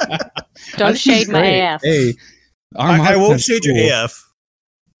 Don't shade my AF. Hey, I won't shade your AF.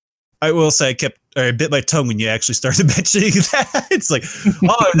 I will say I bit my tongue when you actually started mentioning that. It's like,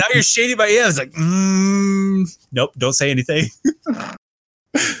 oh, now you're shading my AF. It's like, nope, don't say anything.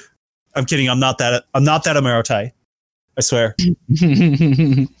 I'm kidding. I'm not that Amarotai. I swear.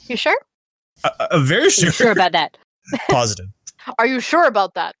 You sure? I'm very sure. Are you sure about that? Positive. Are you sure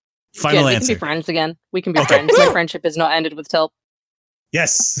about that? Final we answer. can be friends again. We can be friends. My friendship is not ended with Tilp.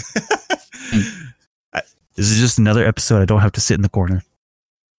 Yes. This is just another episode. I don't have to sit in the corner.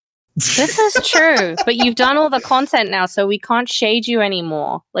 This is true, but you've done all the content now, so we can't shade you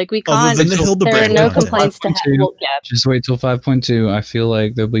anymore. Like we can't. Other than the There are Hildebrand no content. complaints to have. Well, yeah. Just wait till 5.2. I feel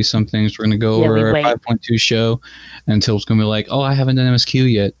like there'll be some things we're going to go over we our wait. 5.2 show, and Tilp's going to be like, oh, I haven't done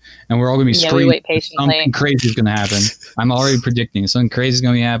MSQ yet. And we're all going to be Yeah, we screaming. wait patiently. Something crazy is going to happen. I'm already predicting something crazy is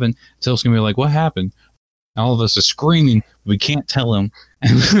going to happen. Tilp's going to be like, what happened? And all of us are screaming. We can't tell him.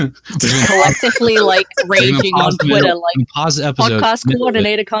 Collectively, like raging on Twitter, like pause the episode. podcast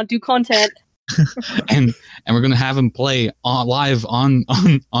coordinator can't do content. and we're gonna have him play live on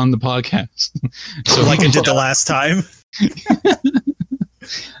the podcast. So like I did the last time. You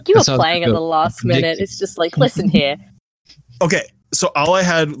were That's how playing it's at the last minute. It's just like, listen here. Okay, so all I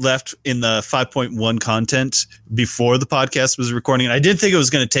had left in the 5.1 content before the podcast was recording, and I didn't think it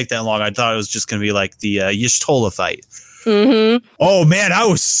was going to take that long. I thought it was just going to be like the Y'shtola fight. Mm-hmm. Oh man, I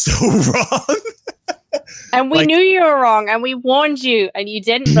was so wrong. And we knew you were wrong, and we warned you, and you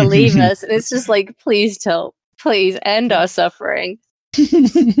didn't believe us. And it's just like, please, Tilp, please end our suffering.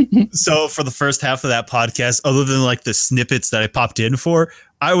 So for the first half of that podcast, other than like the snippets that I popped in for,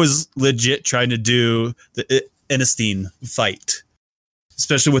 I was legit trying to do the Enestine fight,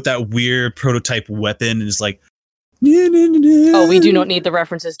 especially with that weird prototype weapon. And it's like, Oh, we do not need the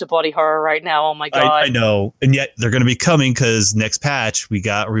references to body horror right now. Oh my god. I know, and yet they're going to be coming because next patch we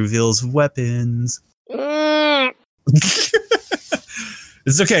got reveals of weapons. Mm.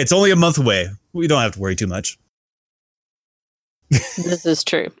 It's okay. It's only a month away. We don't have to worry too much. This is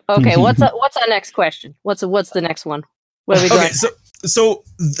true. Okay, what's our next question? What's the next one? Where are we going? Okay, so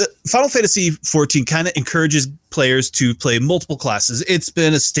the Final Fantasy XIV kind of encourages players to play multiple classes. It's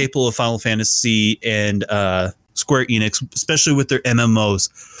been a staple of Final Fantasy and Square Enix, especially with their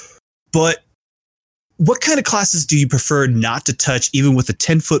MMOs. But what kind of classes do you prefer not to touch, even with a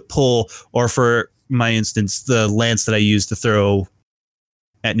 10-foot pole, or for my instance, the lance that I use to throw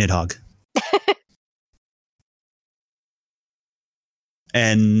at Nidhogg?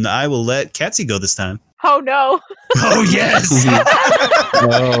 And I will let Katsy go this time. Oh no. Oh yes.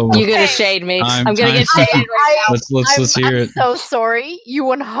 Oh, You're gonna shade me. I'm gonna get time. shaded right now. let's hear I'm it. so sorry. You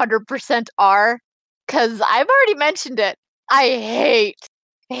 100% are, because I've already mentioned it. I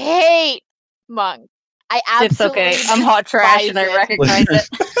hate Monk. I absolutely It's okay. I'm hot trash and I despise it. recognize it.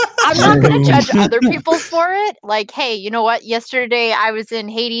 I'm not going to judge other people for it. Like, hey, you know what? Yesterday I was in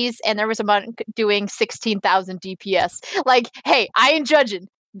Hades and there was a monk doing 16,000 DPS. Like, hey, I ain't judging.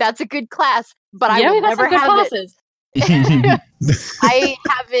 That's a good class, but I will never have it. I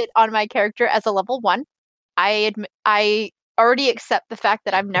have it on my character as a level 1. I already accept the fact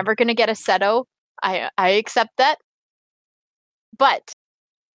that I'm never going to get a Seto. I accept that. But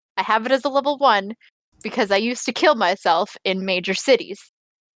I have it as a level 1 because I used to kill myself in major cities.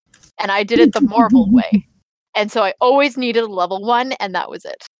 And I did it the Marvel way. And so I always needed a level 1, and that was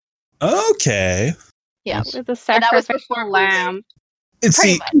it. Okay. Yeah. With the sacrificial lamb. And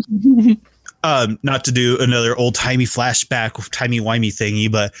Pretty see, not to do another old-timey flashback, timey-wimey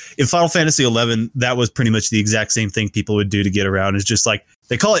thingy, but in Final Fantasy XI, that was pretty much the exact same thing people would do to get around. It's just like,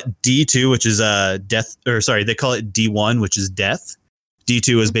 they call it D2, which is death, or sorry, they call it D1, which is death.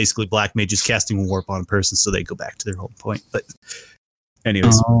 D2 is basically black mages casting warp on a person so they go back to their home point. But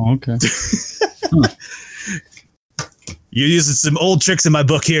anyways. Oh, okay. You're using some old tricks in my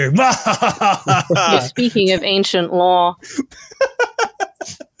book here. Speaking of ancient lore,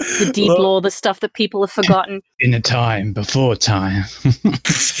 the deep lore, the stuff that people have forgotten. In a time before time.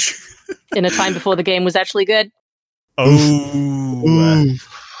 In a time before the game was actually good. Oh.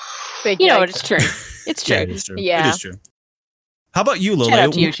 Big You know yikes. what? It's true. It's true. Yeah, it is true. Yeah. It is true. How about you, Lole? Shout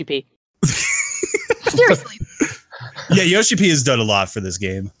out to Yoshi P. Seriously. Yeah, Yoshi P has done a lot for this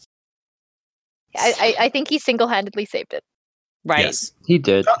game. I think he single-handedly saved it. Right. Yes. He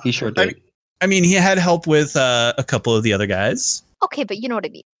did. He sure did. I mean, he had help with a couple of the other guys. Okay, but you know what I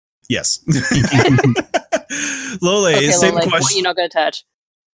mean. Yes. Lole, Okay, same Lole, what question. you're not going to touch.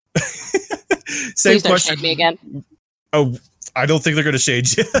 Same Please don't question. shake me again. Oh, I don't think they're going to shade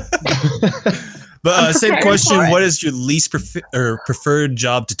you. But same prepared question. for it. What is your least preferred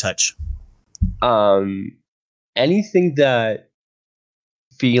job to touch? Anything that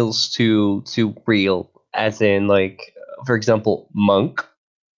feels too real, as in like, for example, monk,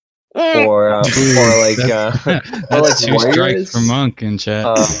 or like That's two strikes warriors. for Monk in chat.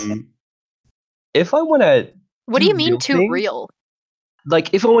 If I want to, What do you mean real too things? real?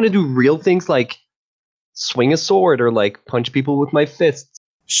 Like, if I want to do real things, like swing a sword or like punch people with my fists,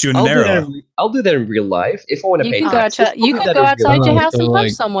 Shoot I'll an do, that arrow. I'll do that in real life. If I want to You pay can go taxes, outside. I'll You do can that go in real outside your life. house and So, punch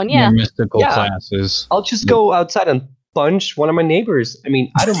like, someone. More Yeah. mystical Yeah. classes. I'll just go outside and punch one of my neighbors. I mean,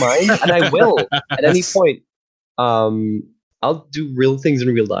 I don't mind, and I will at any point. I'll do real things in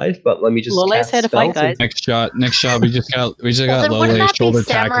real life, but let me just. Lole's cast here to fight, spells and- guys. Next shot. We just got then wouldn't Lole that be shoulder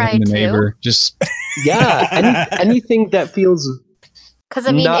samurai tackling the too? neighbor. Just Yeah, anything that feels. Because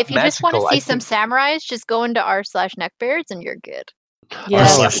I mean, Not if you just want to magical, see I some samurais, just go into r/neckbeards and you're good. Yeah.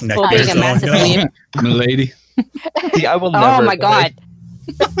 R/slash For being a neckbeard. massive Oh, no. weeb. milady. See, I will never. Oh my god.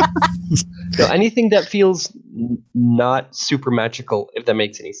 So anything that feels not super magical, if that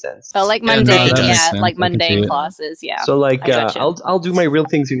makes any sense. Like Yeah, no, mundane, that makes yeah, sense. like I can see mundane it. classes, yeah. So like, I gotcha. I'll do my real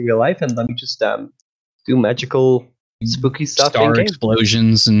things in real life, and let me just do magical, spooky stuff in Star game.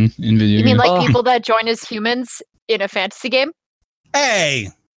 explosions in video You mean games. like Oh. people that join as humans in a fantasy game? Hey!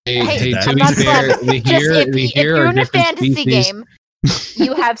 Hey, I'm to be not fair, glad- we Just hear if you're are in a different fantasy species. game,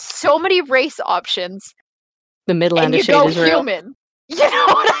 you have so many race options, The and Midlander you shade go is real. human. You know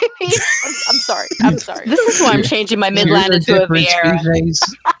what I mean? I'm sorry. I'm sorry. This is why I'm changing my Here's Midlander to a different Viera.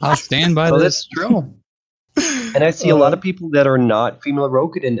 species. I'll stand by Oh, this. that's true. And I see a lot of people that are not female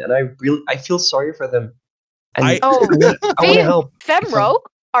Rokugan, and I feel sorry for them. And I- Oh, I want to Fem- help. Femrogue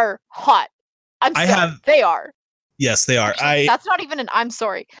are hot. I'm I sorry. have- They are. Yes, they are. Actually, that's not even an I'm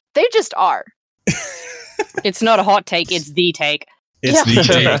sorry. They just are. It's not a hot take, it's the take. It's the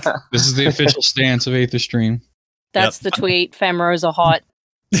take. This is the official stance of Aether Stream. That's the tweet. Femros are hot.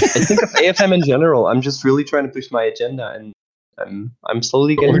 I think of AFM in general. I'm just really trying to push my agenda, and I'm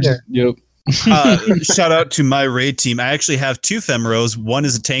slowly getting there. Yep. Shout out to my raid team. I actually have two Femoros. One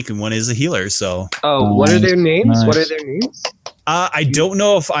is a tank and one is a healer. So Oh, what are their names? What are Nice. their names? I don't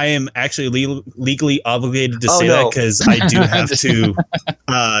know if I am actually legally obligated to Oh, say no. that because I do have to.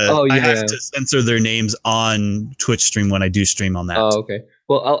 I yeah. have to censor their names on Twitch stream when I do stream on that. Oh, okay.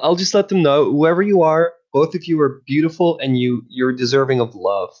 Well, I'll just let them know. Whoever you are, both of you are beautiful, and you're deserving of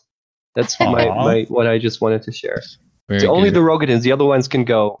love. That's my what I just wanted to share. Very Only good. the Rogadins. The other ones can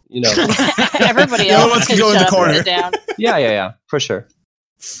go. You know. Everybody The other else ones can can go in shut the up and corner. sit down. yeah, for sure.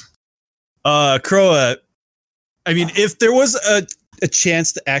 Croa, I mean, if there was a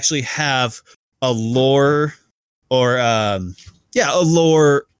chance to actually have a lore or a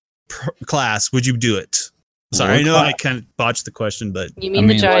lore class, would you do it? Sorry, I know I kind of botched the question, but You mean I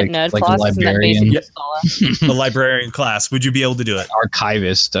the mean, giant like- nerd like a class? Isn't that librarian. basic scholar? the librarian class, would you be able to do it?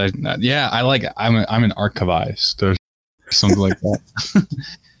 Archivist. Yeah, I like it. I'm an archivist or something like that.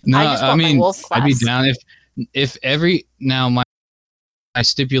 No, I just I want my mean, wolf I'd be class. down if every now my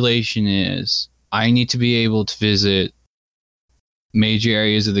stipulation is I need to be able to visit major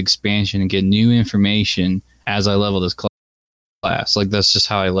areas of the expansion and get new information as I level this class. Like that's just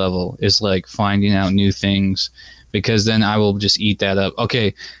how I level. Is like finding out new things because then I will just eat that up.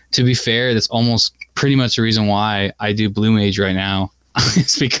 Okay, to be fair, that's almost pretty much the reason why I do Blue Mage right now.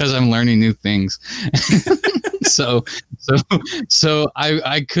 It's because I'm learning new things. so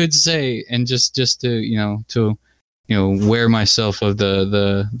I could say, and just to wear myself of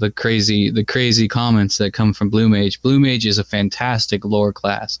the crazy comments that come from Blue Mage. Blue Mage is a fantastic lore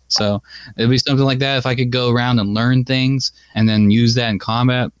class. So it'd be something like that if I could go around and learn things and then use that in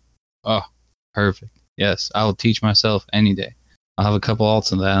combat. Oh, perfect. Yes, I will teach myself any day. I'll have a couple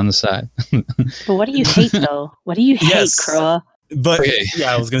alts of that on the side. But what do you hate, though? What do you hate, Yes. Croa? But Okay.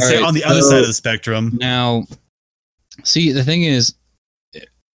 yeah, I was gonna All say right, on the other side of the spectrum. Now, see, the thing is,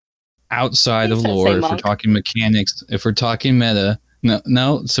 outside of Please don't lore, say if we're monk. talking mechanics, if we're talking meta,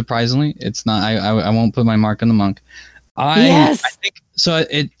 no, surprisingly, it's not. I won't put my mark on the monk. I think so.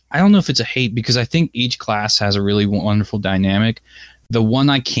 I don't know if it's a hate because I think each class has a really wonderful dynamic. The one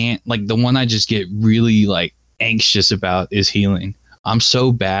I can't like, the one I just get really like anxious about is healing. I'm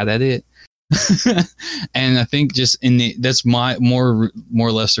so bad at it. And I think just that's my more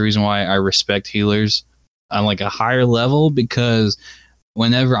or less the reason why I respect healers on like a higher level, because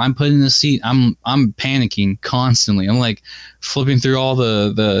whenever I'm put in the seat, I'm panicking constantly. I'm like flipping through all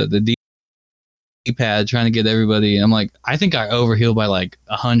the D-pad trying to get everybody. I'm like, I think I overheal by like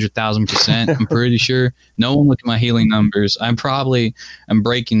 100,000%. I'm pretty sure. No one look at my healing numbers. I'm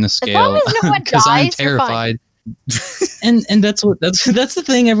breaking the scale As long as no one because I'm dies, you're fine. terrified. and that's the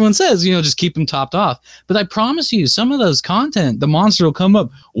thing everyone says, just keep them topped off. But I promise you, some of those content, the monster will come up,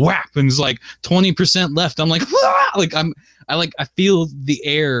 whap, and it's like 20% left. I'm like, I feel the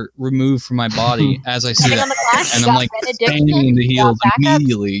air removed from my body as I see Depending on that, the class, and you I'm got like Benediction, spamming the you heals got backups,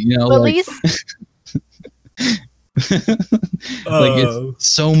 immediately. Release. It's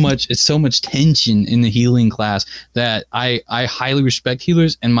so much tension in the healing class that I highly respect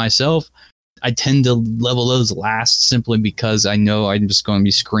healers, and myself, I tend to level those last simply because I know I'm just going to be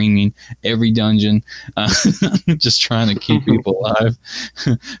screaming every dungeon, just trying to keep people alive.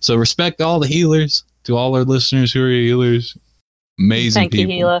 So respect all the healers. To all our listeners who are healers, amazing Thank you,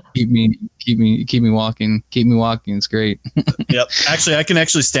 people. healer. Keep me walking. Keep me walking. It's great. Yep. Actually, I can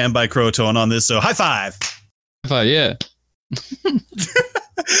actually stand by Crowtone on this. So high five. Yeah.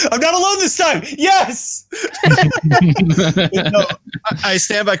 I'm not alone this time. Yes. No, I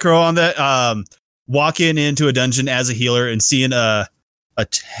stand by Crow on that. Walking into a dungeon as a healer and seeing a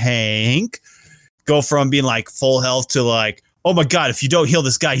tank go from being like full health to like, oh my god, if you don't heal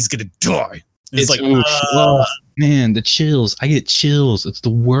this guy, he's gonna die. And it's like, oh, man, the chills. I get chills. It's the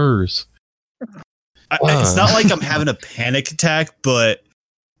worst. It's not like I'm having a panic attack, but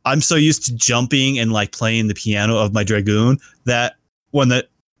I'm so used to jumping and like playing the piano of my Dragoon that when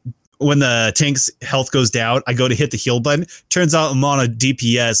the tank's health goes down, I go to hit the heal button. Turns out I'm on a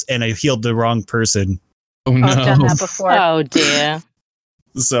DPS and I healed the wrong person. Oh no! I've done that before. Oh dear.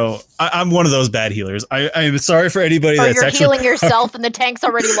 So I'm one of those bad healers. I'm sorry for anybody Or that's you're actually healing yourself and the tank's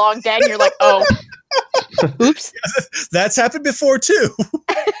already long dead and you're like, oh. Oops. That's happened before too.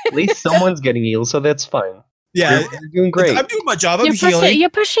 At least someone's getting healed, so that's fine. Yeah, You're doing great. I'm doing my job. I'm You're healing.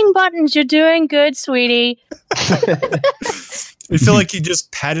 pushing buttons. You're doing good, sweetie. I feel like you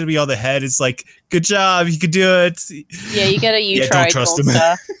just patted me on the head. It's like, good job, you could do it. Yeah, you gotta. You Yeah, tried, don't trust gold him.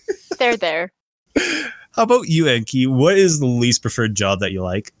 star. They're there. How about you, Enki? What is the least preferred job that you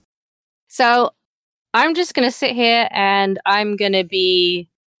like? So I'm just gonna sit here and I'm gonna be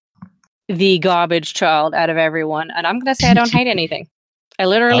the garbage child out of everyone, and I'm gonna say I don't hate anything. I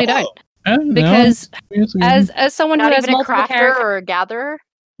literally don't, because as someone Not who has even a multiple crafter characters, or a gatherer?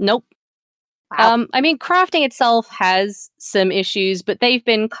 nope. Wow. I mean, crafting itself has some issues, but they've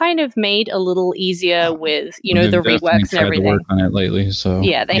been kind of made a little easier with, the reworks and everything. Work on it lately, so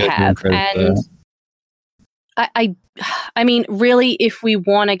Yeah, they you gotta give them have. credit for And that. I mean, really, if we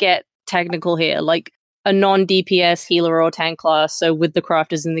want to get technical here, like a non-DPS healer or tank class, so with the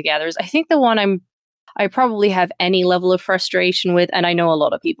crafters and the gatherers, I think the one I probably have any level of frustration with, and I know a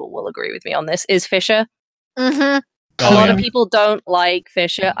lot of people will agree with me on this, is Fisher. Mm-hmm. A lot of people don't like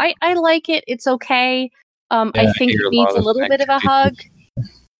Fisher. I like it. It's okay. I think it needs a little bit of a hug.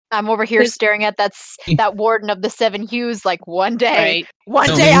 I'm over here staring at that warden of the Seven Hues like one day. Right. One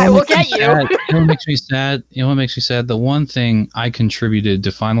day I will get you. You know what makes me sad? The one thing I contributed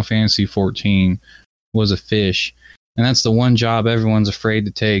to Final Fantasy XIV was a fish. And that's the one job everyone's afraid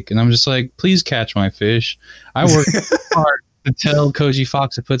to take. And I'm just like, please catch my fish. I worked hard to tell Koji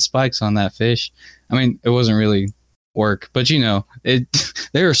Fox to put spikes on that fish. I mean, it wasn't really work, but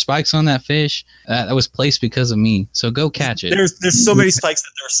there are spikes on that fish that was placed because of me. So go catch it. There's so many spikes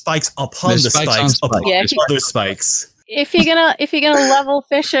that there are spikes upon the spikes upon other spikes. If you're gonna level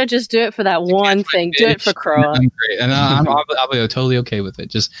Fisher, just do it for that one thing. Do it for Crow. I'm great, and I'll be totally okay with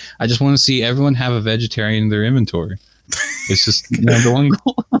it. I just want to see everyone have a vegetarian in their inventory. It's just the one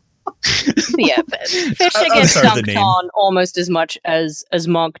goal. Yeah, but Fisher gets dunked on almost as much as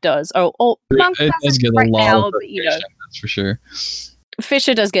Monk does. Monk does get right a lot now, of but that's for sure.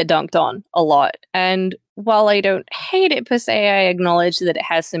 Fisher does get dunked on a lot, and while I don't hate it per se, I acknowledge that it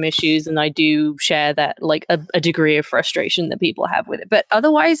has some issues, and I do share that, like, a degree of frustration that people have with it. But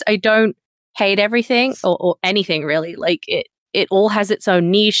otherwise, I don't hate everything or anything really. Like, it all has its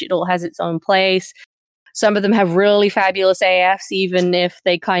own niche, it all has its own place. Some of them have really fabulous AFs, even if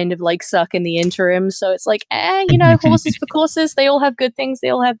they kind of like suck in the interim. So it's like, horses for courses. They all have good things. They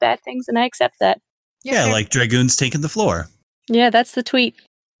all have bad things. And I accept that. Yeah, like Dragoons taking the floor. Yeah, that's the tweet.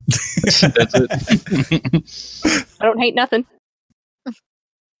 That's it. I don't hate nothing.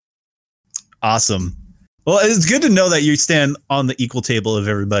 Awesome. Well, it's good to know that you stand on the equal table of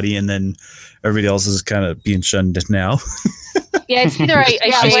everybody, and then everybody else is kind of being shunned now. Yeah, it's either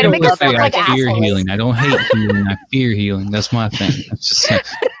I way to make us look like fear assholes. healing. I don't hate healing. I fear healing. That's my thing. It's just like,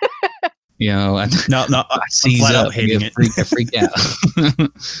 I seize flat out up, hating I it. freak out.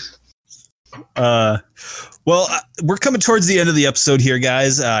 Well, we're coming towards the end of the episode here,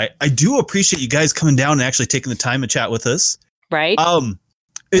 guys. I do appreciate you guys coming down and actually taking the time to chat with us. Right.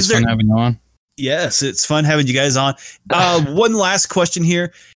 Is there? Fun having you on. Yes, it's fun having you guys on. One last question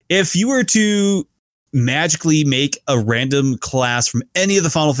here: if you were to magically make a random class from any of the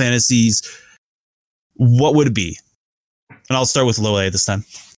Final Fantasies, what would it be? And I'll start with Lole this time.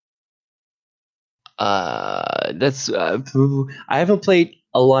 That's I haven't played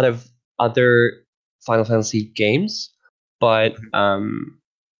a lot of other Final Fantasy games, but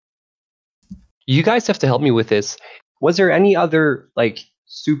you guys have to help me with this. Was there any other like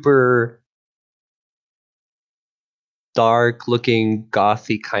super dark looking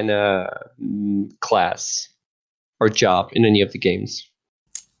gothy kind of class or job in any of the games?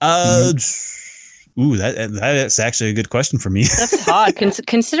 That's actually a good question for me. That's hard,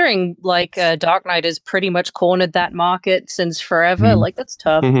 considering like Dark Knight has pretty much cornered that market since forever. Mhm. Like that's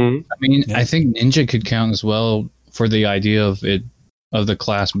tough. Mm-hmm. I mean, Yeah. I think Ninja could count as well for the idea of the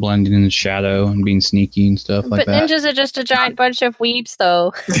class blending in the shadow and being sneaky and stuff like But that. ninjas are just a giant bunch of weebs,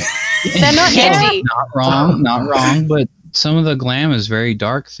 though. They're not edgy. Not wrong, but some of the glam is very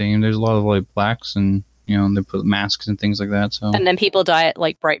dark themed. There's a lot of like blacks and they put masks and things like that. So And then people dye it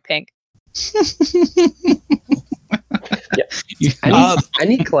like bright pink.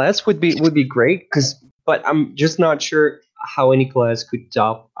 Any class would be great, but I'm just not sure how any class could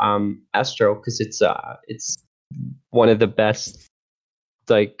top Astro, because it's one of the best,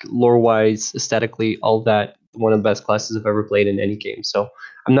 like lore wise, aesthetically, all that, one of the best classes I've ever played in any game. So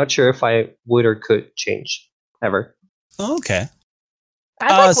I'm not sure if I would or could change ever. Okay.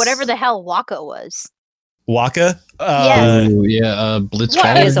 I like whatever the hell Waka was. Waka? Yeah. Oh, yeah, Blitzball.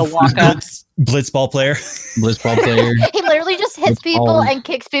 What is a Waka? Blitzball player. Blitzball player. He literally just hits With people ball. and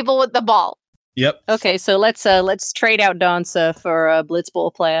kicks people with the ball. Yep. Okay, so let's trade out Dancer for a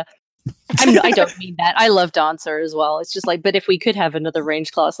Blitzball player. I don't mean that. I love Dancer as well. It's just like, but if we could have another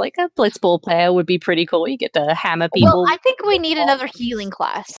range class, like a Blitzball player would be pretty cool. You get to hammer people. Well, I think we need another healing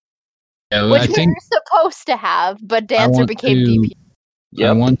class, Yeah, which I we think were supposed to have, but Dancer want became to- DP.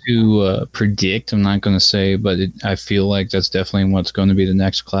 I want to predict. I'm not going to say, but I feel like that's definitely what's going to be the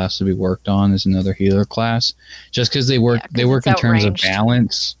next class to be worked on is another healer class. Just because they work, 'cause they work it's in terms of outranged.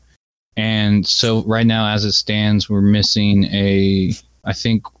 balance. And so right now, as it stands, we're missing I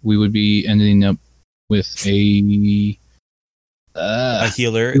think we would be ending up with a A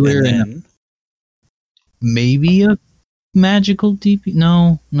healer. healer And and then, maybe a magical DP.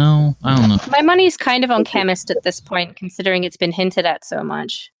 No, I don't know. My money's kind of on Chemist at this point, considering it's been hinted at so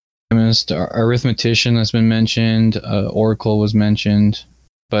much. Chemist, arithmetician has been mentioned. Oracle was mentioned,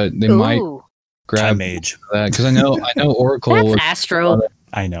 but they might Ooh. grab Time Mage. that because I know Oracle That's was Astro.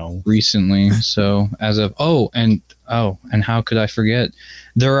 I know. recently. So as of and how could I forget?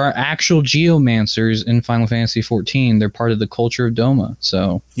 There are actual geomancers in Final Fantasy 14. They're part of the culture of Doma.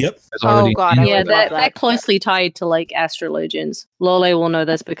 So Yep. there's already God, I Yeah, would love they're that. closely tied to like astrologians. Lole will know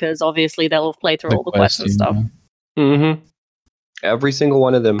this because obviously they'll play through all the quests and stuff. Mm-hmm. Every single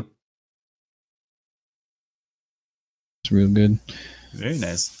one of them. It's real good. Very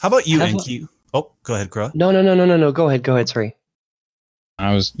nice. How about you, Have- NQ? Oh, go ahead, Crow. No. Go ahead. Sorry.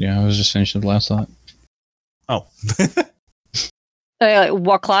 I was just finishing the last thought. Oh.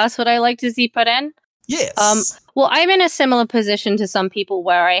 What class would I like to see put in? Yes. Well, I'm in a similar position to some people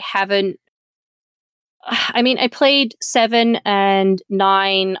where I haven't. I mean, I played 7 and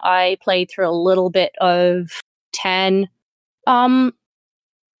 9. I played through a little bit of 10.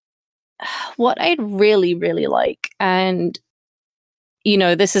 What I'd really, really like, and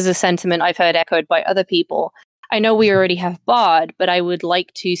this is a sentiment I've heard echoed by other people. I know we already have Bard, but I would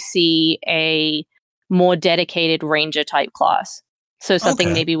like to see a more dedicated ranger type class. So something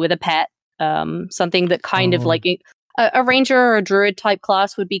Okay. maybe with a pet, something that kind of Oh. like a ranger or a druid type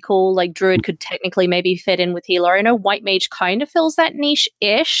class would be cool. Like druid could technically maybe fit in with healer. I know white mage kind of fills that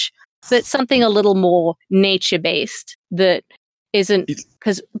niche-ish, but something a little more nature based that isn't,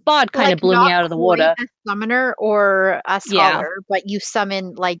 because Bard kind of blew me not out of the quite water. A summoner or a Yeah. scholar, but you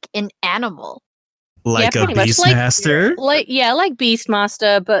summon like an animal. Like a pretty much. Beastmaster? Like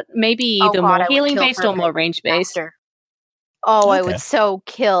Beastmaster, but maybe either more healing based or more range based. Oh, Okay. I would so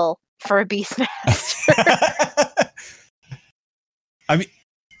kill for a Beastmaster. I mean,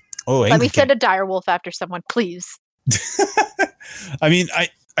 oh, Let me send a direwolf after someone, please. I mean,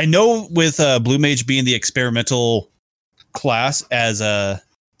 I know with Blue Mage being the experimental class, as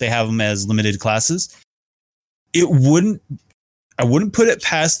they have them as limited classes, I wouldn't put it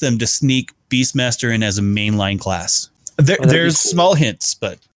past them to sneak Beastmaster in as a mainline class. There's small hints,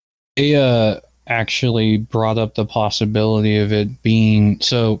 but they actually brought up the possibility of it being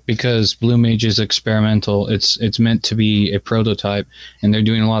so, because Blue Mage is experimental. It's meant to be a prototype, and they're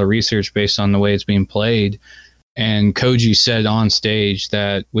doing a lot of research based on the way it's being played. And Koji said on stage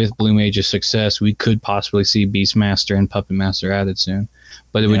that with Blue Mage's success, we could possibly see Beastmaster and Puppet Master added soon.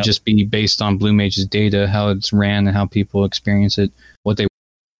 But it would just be based on Blue Mage's data, how it's ran and how people experience it, what they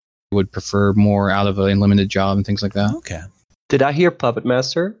would prefer more out of a limited job and things like that. Okay. Did I hear Puppet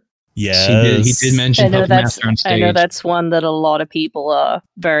Master? Yes. He did mention Puppet Master on stage. I know that's one that a lot of people are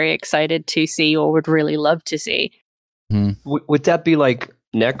very excited to see or would really love to see. Mm-hmm. Would that be like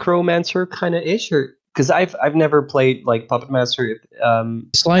Necromancer kind of ish, or because I've never played like Puppet Master.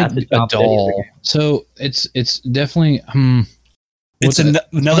 It's like a doll, so it's definitely it's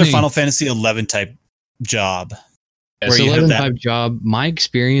another Final Fantasy 11 type job. It's an 11 type job. My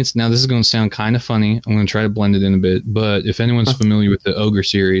experience, now this is going to sound kind of funny. I'm going to try to blend it in a bit, but if anyone's familiar with the Ogre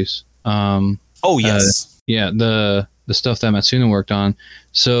series, yes, the stuff that Matsuno worked on.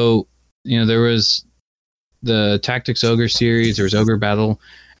 So there was the Tactics Ogre series, there was Ogre Battle,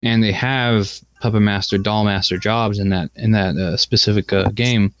 and they have Puppet Master, Doll Master jobs in that specific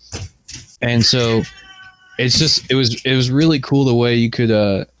game, and so it was really cool the way you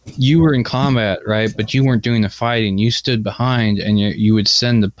could you were in combat, right, but you weren't doing the fighting. You stood behind and you would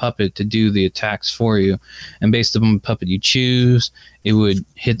send the puppet to do the attacks for you, and based on the puppet you choose, it would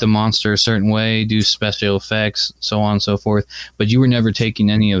hit the monster a certain way, do special effects, so on and so forth, but you were never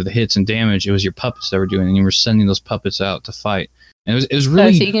taking any of the hits and damage. It was your puppets that were doing it, and you were sending those puppets out to fight. And it was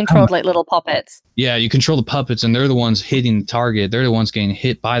really so you controlled like little puppets. Yeah, you control the puppets, and they're the ones hitting the target. They're the ones getting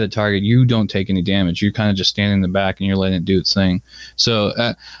hit by the target. You don't take any damage. You're kind of just standing in the back, and you're letting it do its thing. So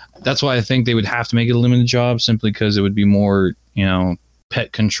that's why I think they would have to make it a limited job, simply because it would be more,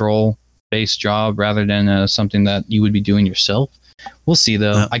 pet control based job rather than something that you would be doing yourself. We'll see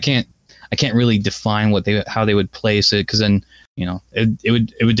though. I can't really define how they would place it, because then it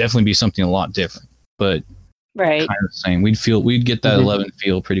would definitely be something a lot different. But right, kind of the same. We'd get that 11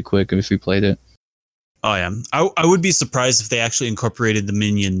 feel pretty quick if we played it. Oh yeah, I would be surprised if they actually incorporated the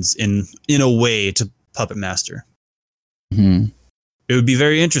minions in a way to Puppet Master. Mm-hmm. It would be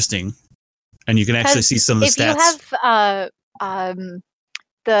very interesting, and you can actually see some of the stats. If you have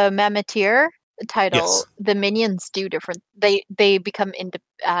the Mammiteer title, yes, the minions do different. They become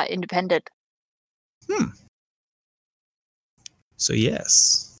independent. So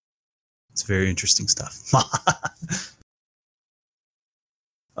yes, it's very interesting stuff.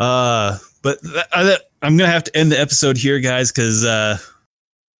 But I'm gonna have to end the episode here, guys, because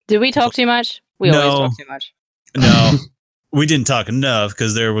did we talk too much? We always talk too much. No, we didn't talk enough,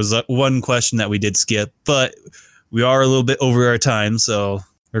 because there was one question that we did skip, but we are a little bit over our time, so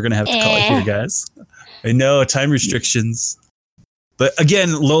we're gonna have to call it here, guys. I know, time restrictions. But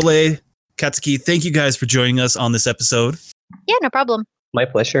again, Lole, Katsuki, thank you guys for joining us on this episode. Yeah, no problem. My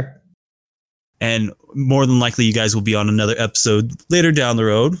pleasure. And more than likely, you guys will be on another episode later down the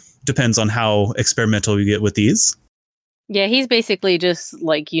road. Depends on how experimental you get with these. Yeah, he's basically just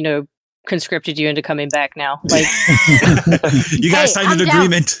conscripted you into coming back now. Like, you guys signed an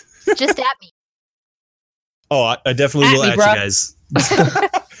agreement. Just at me. Oh, I definitely will at you guys.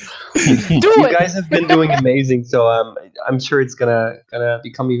 You guys have been doing amazing, so I'm sure it's gonna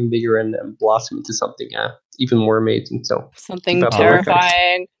become even bigger and blossom into something even more amazing. So something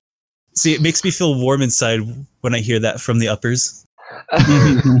terrifying. See, it makes me feel warm inside when I hear that from the uppers.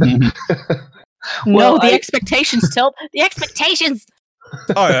 No, the expectations, Tilp. The expectations.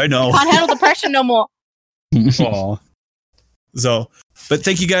 Oh, I know. Can't handle the pressure no more. Aw. So, but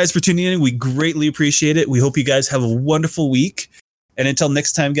thank you guys for tuning in. We greatly appreciate it. We hope you guys have a wonderful week. And until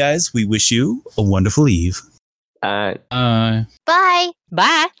next time, guys, we wish you a wonderful eve. Bye. Bye.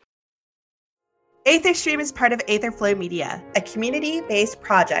 Aetherstream is part of Aetherflow Media, a community-based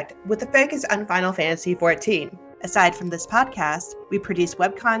project with a focus on Final Fantasy XIV. Aside from this podcast, we produce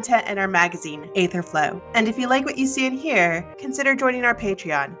web content in our magazine, Aetherflow. And if you like what you see and hear, consider joining our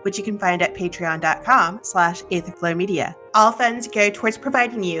Patreon, which you can find at patreon.com/Aetherflowmedia. All funds go towards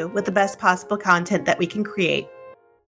providing you with the best possible content that we can create.